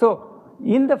 So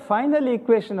in the final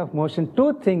equation of motion,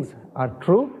 two things are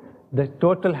true. The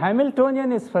total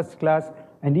Hamiltonian is first class,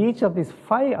 and each of these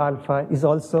phi alpha is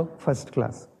also first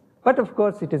class. But of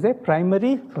course, it is a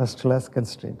primary first class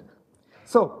constraint.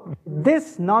 So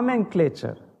this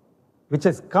nomenclature, which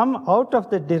has come out of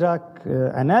the Dirac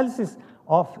analysis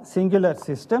of singular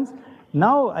systems,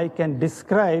 now I can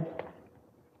describe,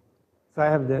 so I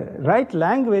have the right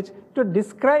language to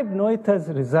describe Noether's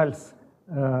results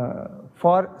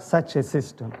for such a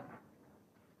system.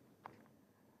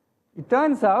 It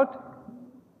turns out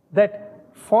that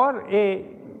for a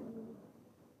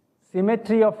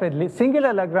symmetry of a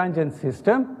singular Lagrangian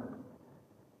system,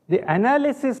 the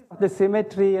analysis of the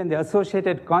symmetry and the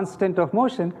associated constant of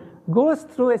motion goes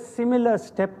through a similar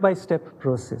step-by-step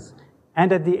process.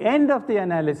 And at the end of the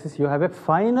analysis, you have a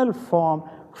final form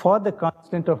for the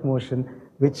constant of motion,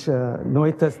 which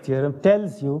Noether's theorem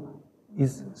tells you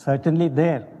is certainly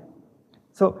there.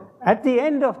 So at the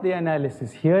end of the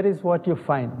analysis, here is what you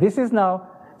find. This is now,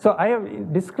 so I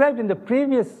have described in the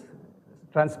previous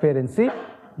transparency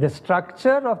the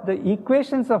structure of the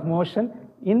equations of motion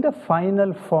in the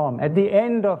final form at the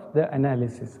end of the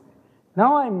analysis.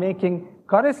 Now I'm making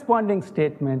corresponding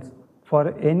statements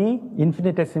for any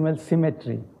infinitesimal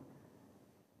symmetry.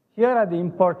 Here are the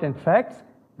important facts.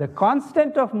 The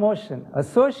constant of motion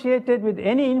associated with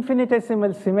any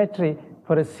infinitesimal symmetry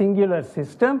for a singular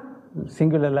system,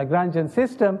 singular Lagrangian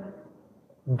system,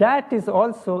 that is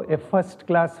also a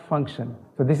first-class function.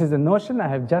 So this is a notion I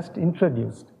have just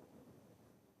introduced.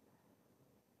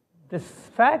 The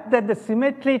fact that the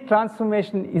symmetry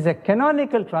transformation is a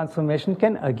canonical transformation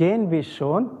can again be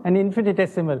shown, an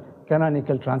infinitesimal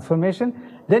canonical transformation.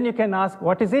 Then you can ask,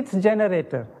 what is its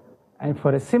generator? And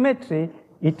for a symmetry,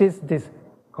 it is this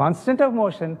constant of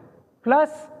motion plus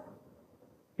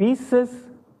pieces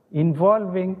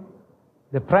involving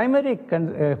the primary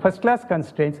first-class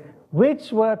constraints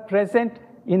which were present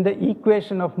in the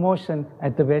equation of motion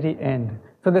at the very end.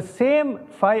 So the same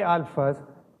phi alphas,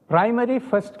 primary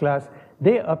first class,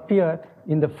 they appear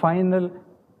in the final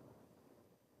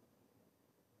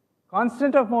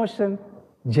constant of motion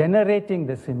generating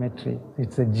the symmetry.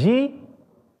 It's a G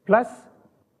plus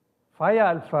phi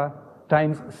alpha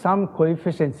times some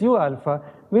coefficients U alpha,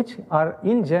 which are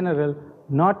in general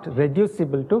not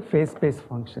reducible to phase space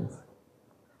functions.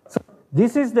 So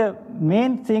this is the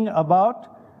main thing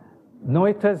about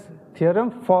Noether's theorem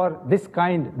for this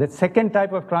kind, the second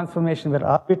type of transformation where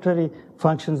arbitrary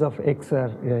functions of x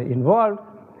are involved.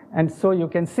 And so you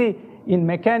can see in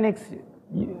mechanics,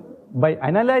 by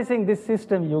analyzing this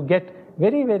system, you get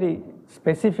very, very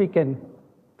specific and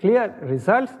clear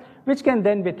results, which can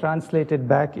then be translated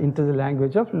back into the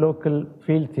language of local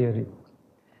field theory.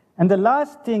 And the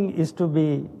last thing is to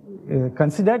be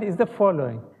considered is the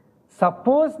following.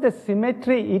 Suppose the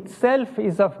symmetry itself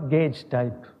is of gauge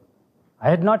type. I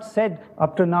had not said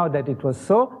up to now that it was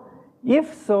so.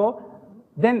 If so,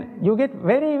 then you get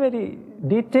very, very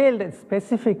detailed and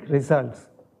specific results.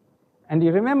 And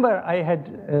you remember I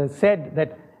had said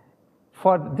that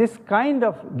for this kind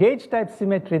of gauge type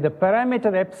symmetry, the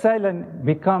parameter epsilon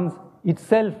becomes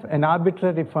itself an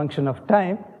arbitrary function of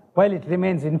time while it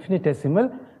remains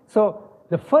infinitesimal. So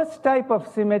the first type of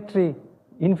symmetry,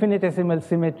 infinitesimal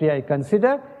symmetry I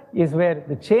consider, is where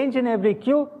the change in every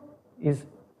q is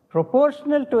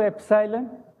proportional to epsilon,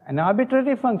 an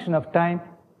arbitrary function of time,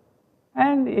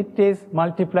 and it is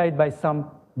multiplied by some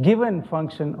given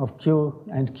function of q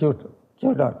and q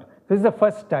dot. This is the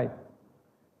first type.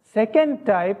 Second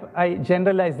type, I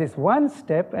generalize this one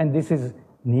step, and this is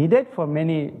needed for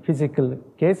many physical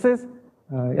cases,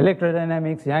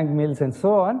 electrodynamics, Yang-Mills, and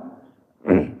so on.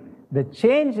 The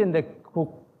change in the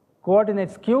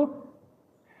coordinates q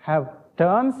have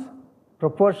terms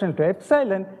proportional to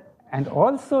epsilon and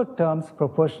also terms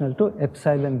proportional to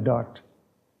epsilon dot.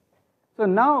 So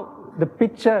now the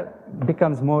picture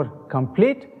becomes more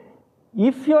complete.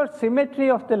 If your symmetry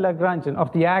of the Lagrangian,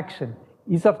 of the action,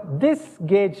 is of this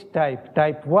gauge type,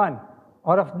 type 1,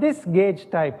 or of this gauge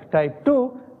type, type 2,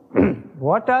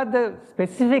 what are the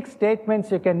specific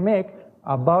statements you can make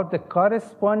about the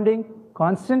corresponding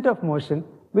constant of motion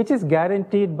which is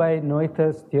guaranteed by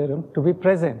Noether's theorem to be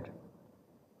present.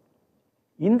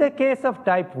 In the case of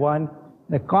type 1,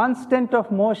 the constant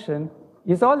of motion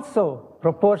is also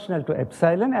proportional to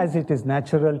epsilon, as it is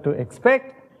natural to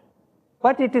expect,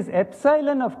 but it is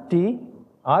epsilon of t,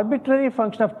 arbitrary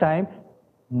function of time,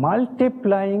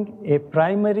 multiplying a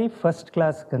primary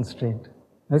first-class constraint.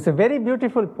 It's a very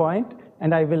beautiful point,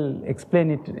 and I will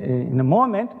explain it in a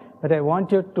moment, but I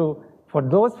want you to, for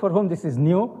those for whom this is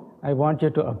new, I want you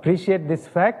to appreciate this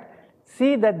fact.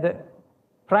 See that the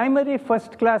primary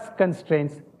first-class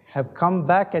constraints have come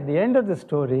back at the end of the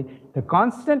story. The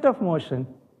constant of motion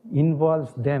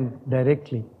involves them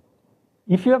directly.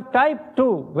 If you have type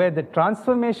 2, where the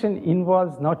transformation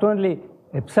involves not only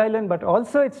epsilon, but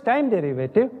also its time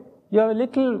derivative, you have a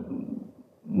little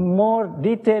more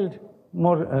detailed,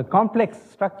 more complex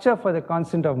structure for the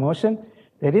constant of motion.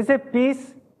 There is a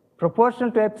piece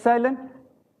proportional to epsilon.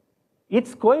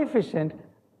 Its coefficient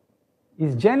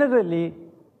is generally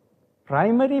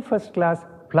primary first class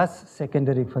plus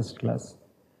secondary first class.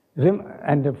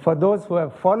 And for those who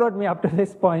have followed me up to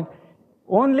this point,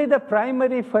 only the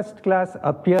primary first class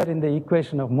appear in the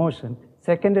equation of motion.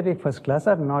 Secondary first class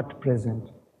are not present.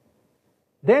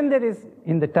 Then there is,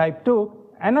 in the type 2,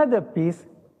 another piece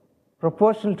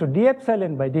proportional to d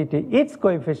epsilon by dt. Its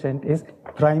coefficient is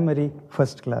primary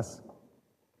first class.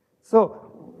 So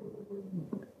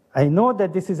I know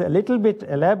that this is a little bit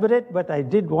elaborate, but I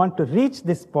did want to reach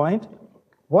this point.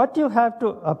 What you have to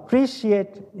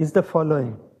appreciate is the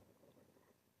following,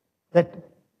 that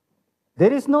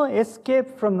there is no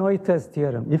escape from Noether's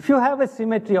theorem. If you have a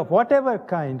symmetry of whatever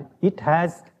kind, it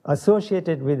has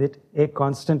associated with it a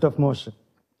constant of motion.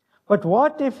 But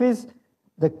what if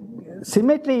the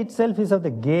symmetry itself is of the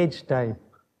gauge type?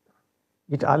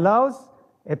 It allows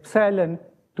epsilon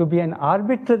to be an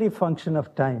arbitrary function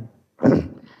of time.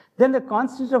 Then the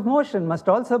constant of motion must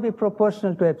also be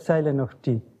proportional to epsilon of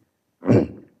t.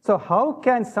 So how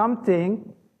can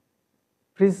something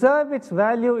preserve its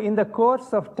value in the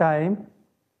course of time,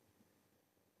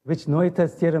 which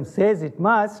Noether's theorem says it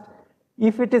must,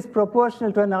 if it is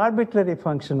proportional to an arbitrary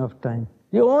function of time?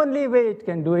 The only way it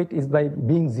can do it is by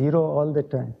being 0 all the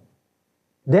time.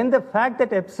 Then the fact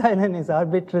that epsilon is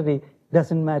arbitrary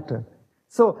doesn't matter.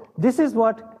 So this is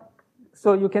what,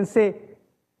 so you can say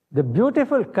the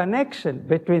beautiful connection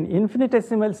between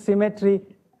infinitesimal symmetry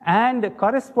and the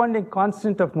corresponding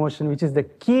constant of motion, which is the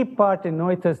key part in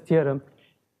Noether's theorem.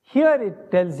 Here it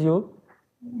tells you,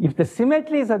 if the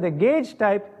symmetries are the gauge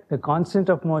type, the constant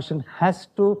of motion has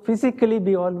to physically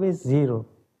be always 0,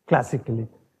 classically.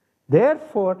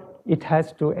 Therefore, it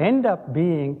has to end up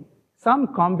being some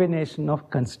combination of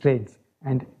constraints.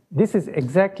 And this is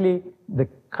exactly the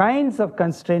kinds of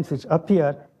constraints which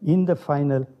appear in the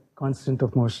final constant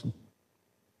of motion.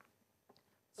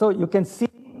 So you can see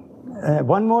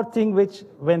one more thing which,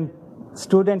 when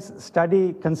students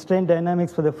study constraint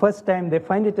dynamics for the first time, they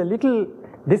find it a little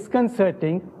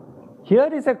disconcerting. Here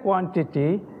is a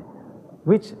quantity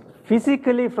which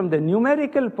physically, from the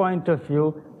numerical point of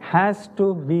view, has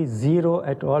to be 0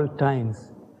 at all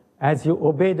times as you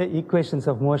obey the equations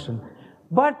of motion.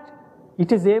 But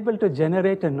it is able to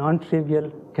generate a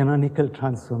non-trivial canonical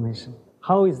transformation.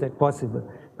 How is that possible?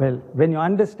 Well, when you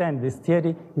understand this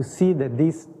theory, you see that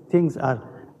these things are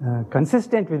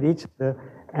consistent with each other,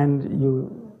 and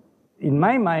you, in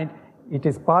my mind, it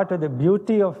is part of the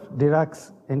beauty of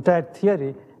Dirac's entire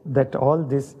theory that all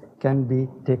this can be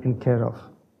taken care of.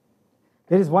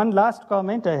 There is one last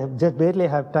comment. I have just barely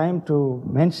have time to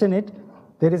mention it.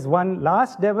 There is one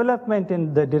last development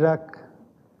in the Dirac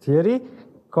theory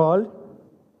called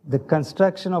the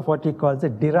construction of what he calls a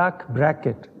Dirac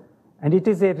bracket. And it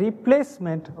is a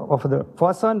replacement of the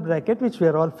Poisson bracket, which we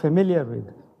are all familiar with.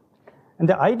 And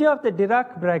the idea of the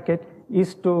Dirac bracket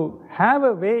is to have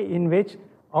a way in which,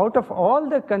 out of all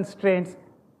the constraints,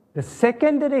 the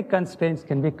secondary constraints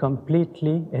can be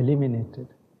completely eliminated.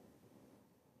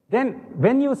 Then,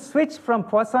 when you switch from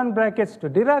Poisson brackets to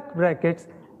Dirac brackets,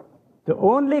 the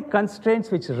only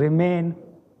constraints which remain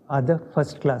are the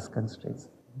first-class constraints.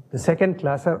 The second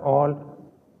class are all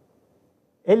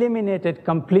eliminated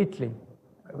completely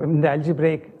in the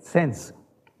algebraic sense.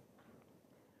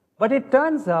 But it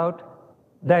turns out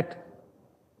that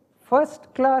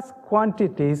first-class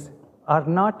quantities are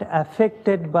not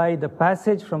affected by the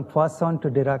passage from Poisson to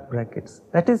Dirac brackets.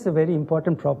 That is a very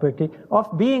important property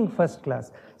of being first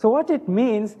class. So what it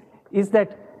means is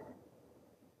that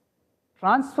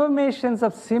transformations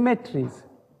of symmetries,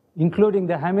 including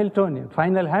the Hamiltonian,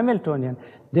 final Hamiltonian,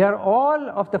 they are all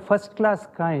of the first-class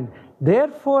kind.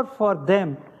 Therefore, for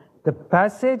them, the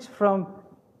passage from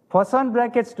Poisson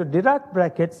brackets to Dirac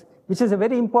brackets which is a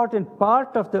very important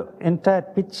part of the entire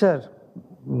picture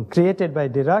created by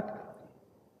Dirac,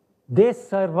 they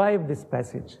survive this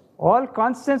passage. All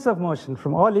constants of motion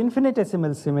from all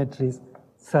infinitesimal symmetries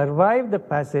survive the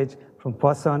passage from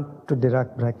Poisson to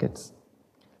Dirac brackets.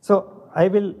 So I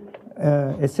will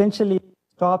essentially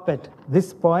stop at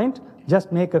this point,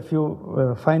 just make a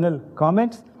few final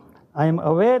comments. I am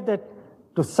aware that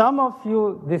to some of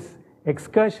you, this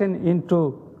excursion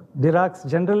into Dirac's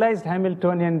generalized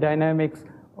Hamiltonian dynamics,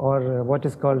 or what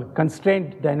is called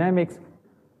constraint dynamics,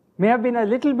 may have been a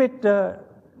little bit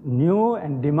new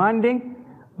and demanding,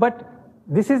 but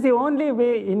this is the only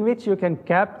way in which you can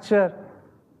capture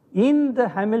in the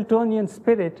Hamiltonian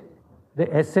spirit the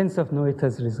essence of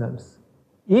Noether's results.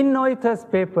 In Noether's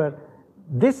paper,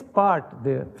 this part,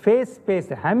 the phase space,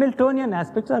 the Hamiltonian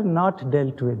aspects are not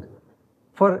dealt with.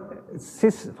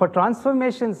 For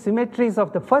transformation symmetries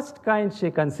of the first kind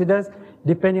she considers,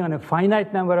 depending on a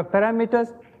finite number of parameters,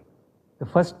 the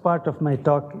first part of my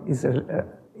talk is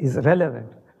relevant.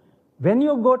 When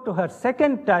you go to her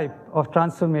second type of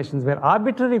transformations where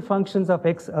arbitrary functions of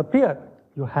x appear,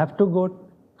 you have to go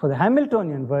for the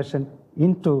Hamiltonian version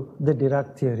into the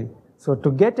Dirac theory. So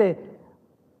to get a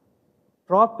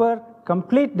proper,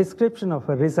 complete description of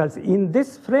her results in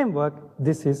this framework,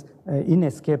 this is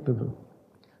inescapable.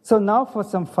 So now for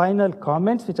some final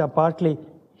comments, which are partly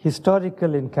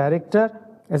historical in character.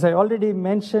 As I already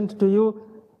mentioned to you,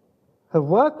 her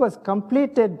work was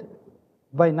completed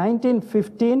by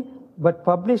 1915, but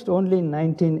published only in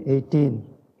 1918.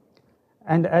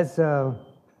 And as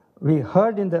we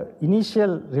heard in the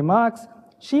initial remarks,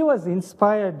 she was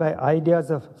inspired by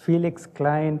ideas of Felix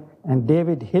Klein and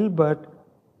David Hilbert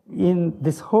in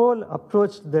this whole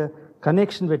approach to the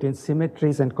connection between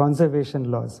symmetries and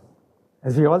conservation laws.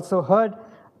 As we also heard,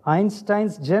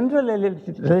 Einstein's general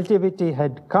relativity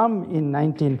had come in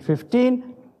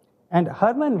 1915, and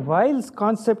Hermann Weyl's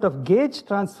concept of gauge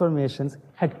transformations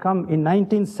had come in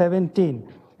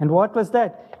 1917. And what was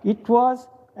that? It was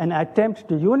an attempt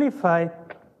to unify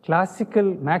classical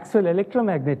Maxwell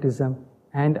electromagnetism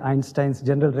and Einstein's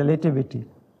general relativity.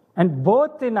 And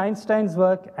both in Einstein's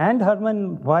work and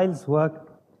Hermann Weyl's work,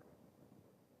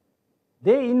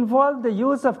 they involve the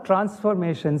use of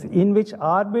transformations in which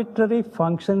arbitrary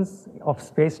functions of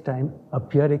space-time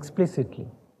appear explicitly.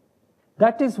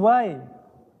 That is why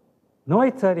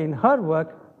Noether, in her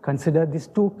work, considered these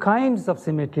two kinds of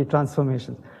symmetry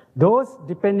transformations. Those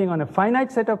depending on a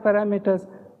finite set of parameters,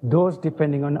 those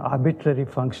depending on arbitrary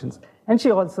functions. And she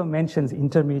also mentions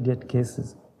intermediate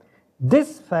cases.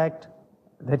 This fact,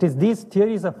 that is, these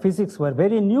theories of physics were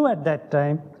very new at that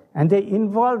time, and they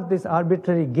involved these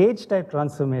arbitrary gauge-type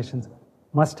transformations,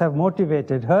 must have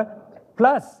motivated her.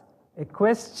 Plus, a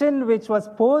question which was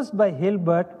posed by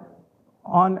Hilbert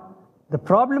on the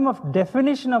problem of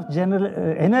definition of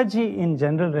energy in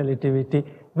general relativity,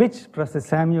 which Professor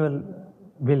Samuel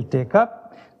will take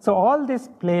up. So all this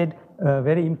played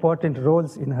very important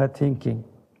roles in her thinking.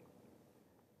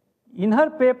 In her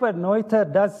paper,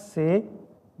 Noether does say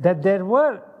that there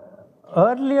were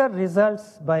earlier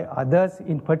results by others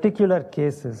in particular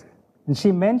cases. And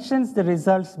she mentions the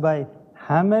results by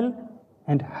Hamel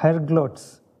and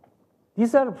Herglotz.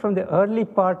 These are from the early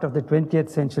part of the 20th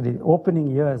century, opening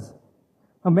years.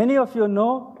 Now, many of you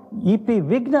know E.P.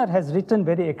 Wigner has written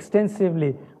very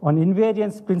extensively on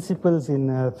invariance principles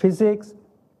in physics,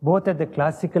 both at the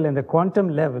classical and the quantum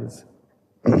levels.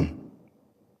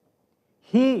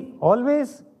 He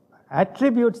always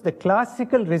attributes the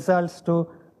classical results to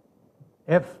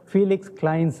F. Felix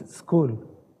Klein's school.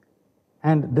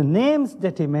 And the names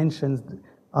that he mentions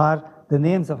are the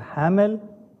names of Hamel,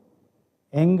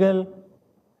 Engel,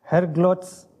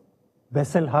 Herglotz,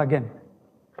 Besselhagen,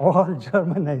 all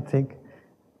German, I think.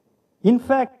 In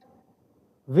fact,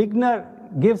 Wigner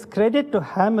gives credit to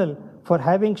Hamel for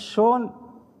having shown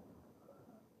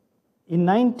in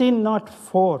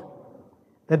 1904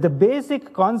 that the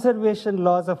basic conservation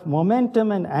laws of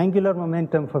momentum and angular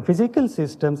momentum for physical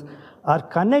systems are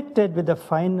connected with the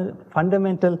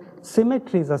fundamental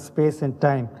symmetries of space and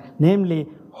time, namely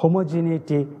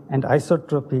homogeneity and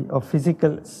isotropy of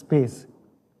physical space.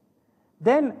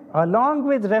 Then, along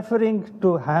with referring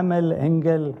to Hamel,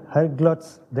 Engel,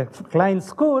 Herglotz, the Klein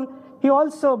school, he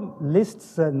also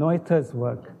lists Noether's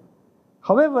work.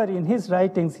 However, in his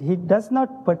writings, he does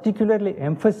not particularly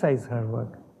emphasize her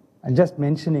work. I'm just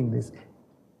mentioning this.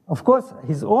 Of course,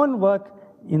 his own work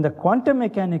in the quantum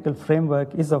mechanical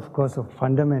framework is, of course, of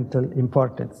fundamental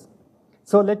importance.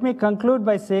 So let me conclude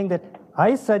by saying that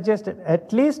I suggest that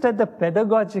at least at the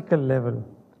pedagogical level,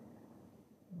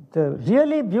 the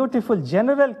really beautiful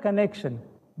general connection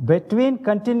between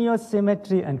continuous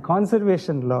symmetry and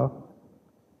conservation law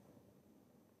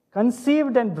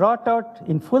conceived and brought out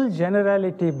in full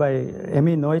generality by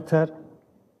Emmy Noether,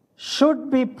 should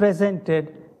be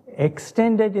presented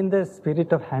extended in the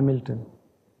spirit of Hamilton.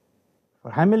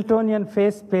 For Hamiltonian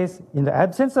phase space in the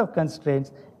absence of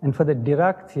constraints, and for the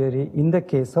Dirac theory in the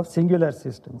case of singular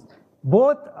systems.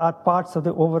 Both are parts of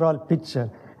the overall picture.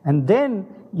 And then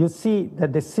you see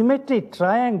that the symmetry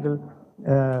triangle,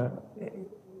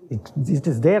 it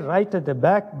is there right at the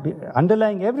back,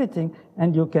 underlying everything,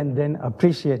 and you can then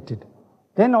appreciate it.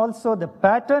 Then also the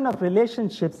pattern of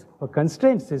relationships for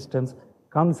constraint systems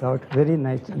comes out very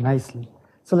nicely.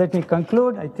 So let me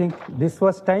conclude. I think this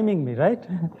was timing me, right?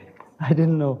 I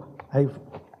didn't know.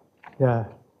 Yeah.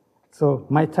 So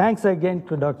my thanks again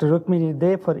to Dr. Rukmini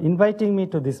De for inviting me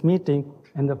to this meeting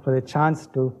and for the chance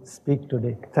to speak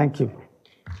today. Thank you.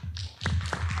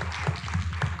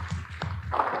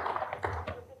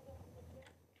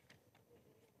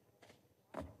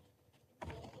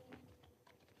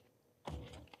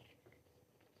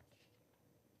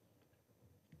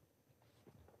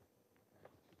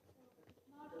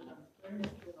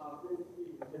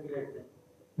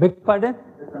 Beg pardon?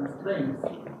 The constraints,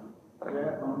 they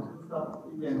are functions of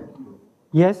P and Q.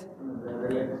 Yes?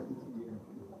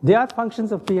 They are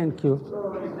functions of P and Q.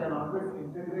 So you can always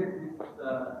integrate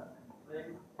this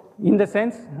in the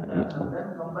sense? and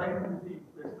then combine with the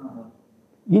equation.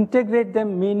 Integrate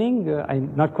them meaning?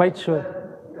 I'm not quite sure.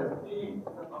 Because P is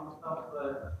a function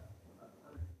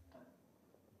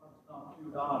of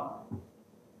Q dot.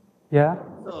 Yeah?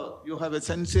 So you have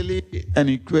essentially an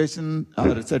equation or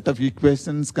a set of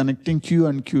equations connecting Q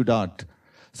and Q dot.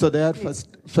 So they are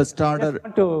first order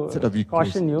set of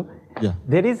equations. Caution you. Yeah.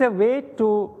 There is a way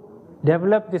to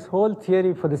develop this whole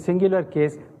theory for the singular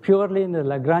case purely in the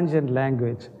Lagrangian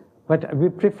language. But we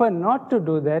prefer not to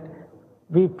do that.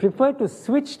 We prefer to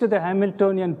switch to the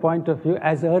Hamiltonian point of view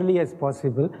as early as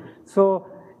possible. So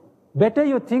better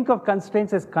you think of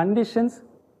constraints as conditions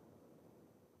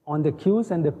on the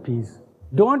Q's and the P's.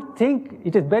 Don't think,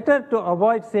 it is better to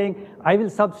avoid saying, I will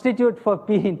substitute for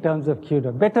P in terms of Q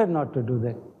dot. Better not to do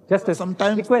that. Just a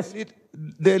sometimes request.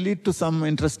 they lead to some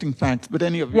interesting facts, but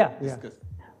anyway,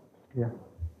 yeah.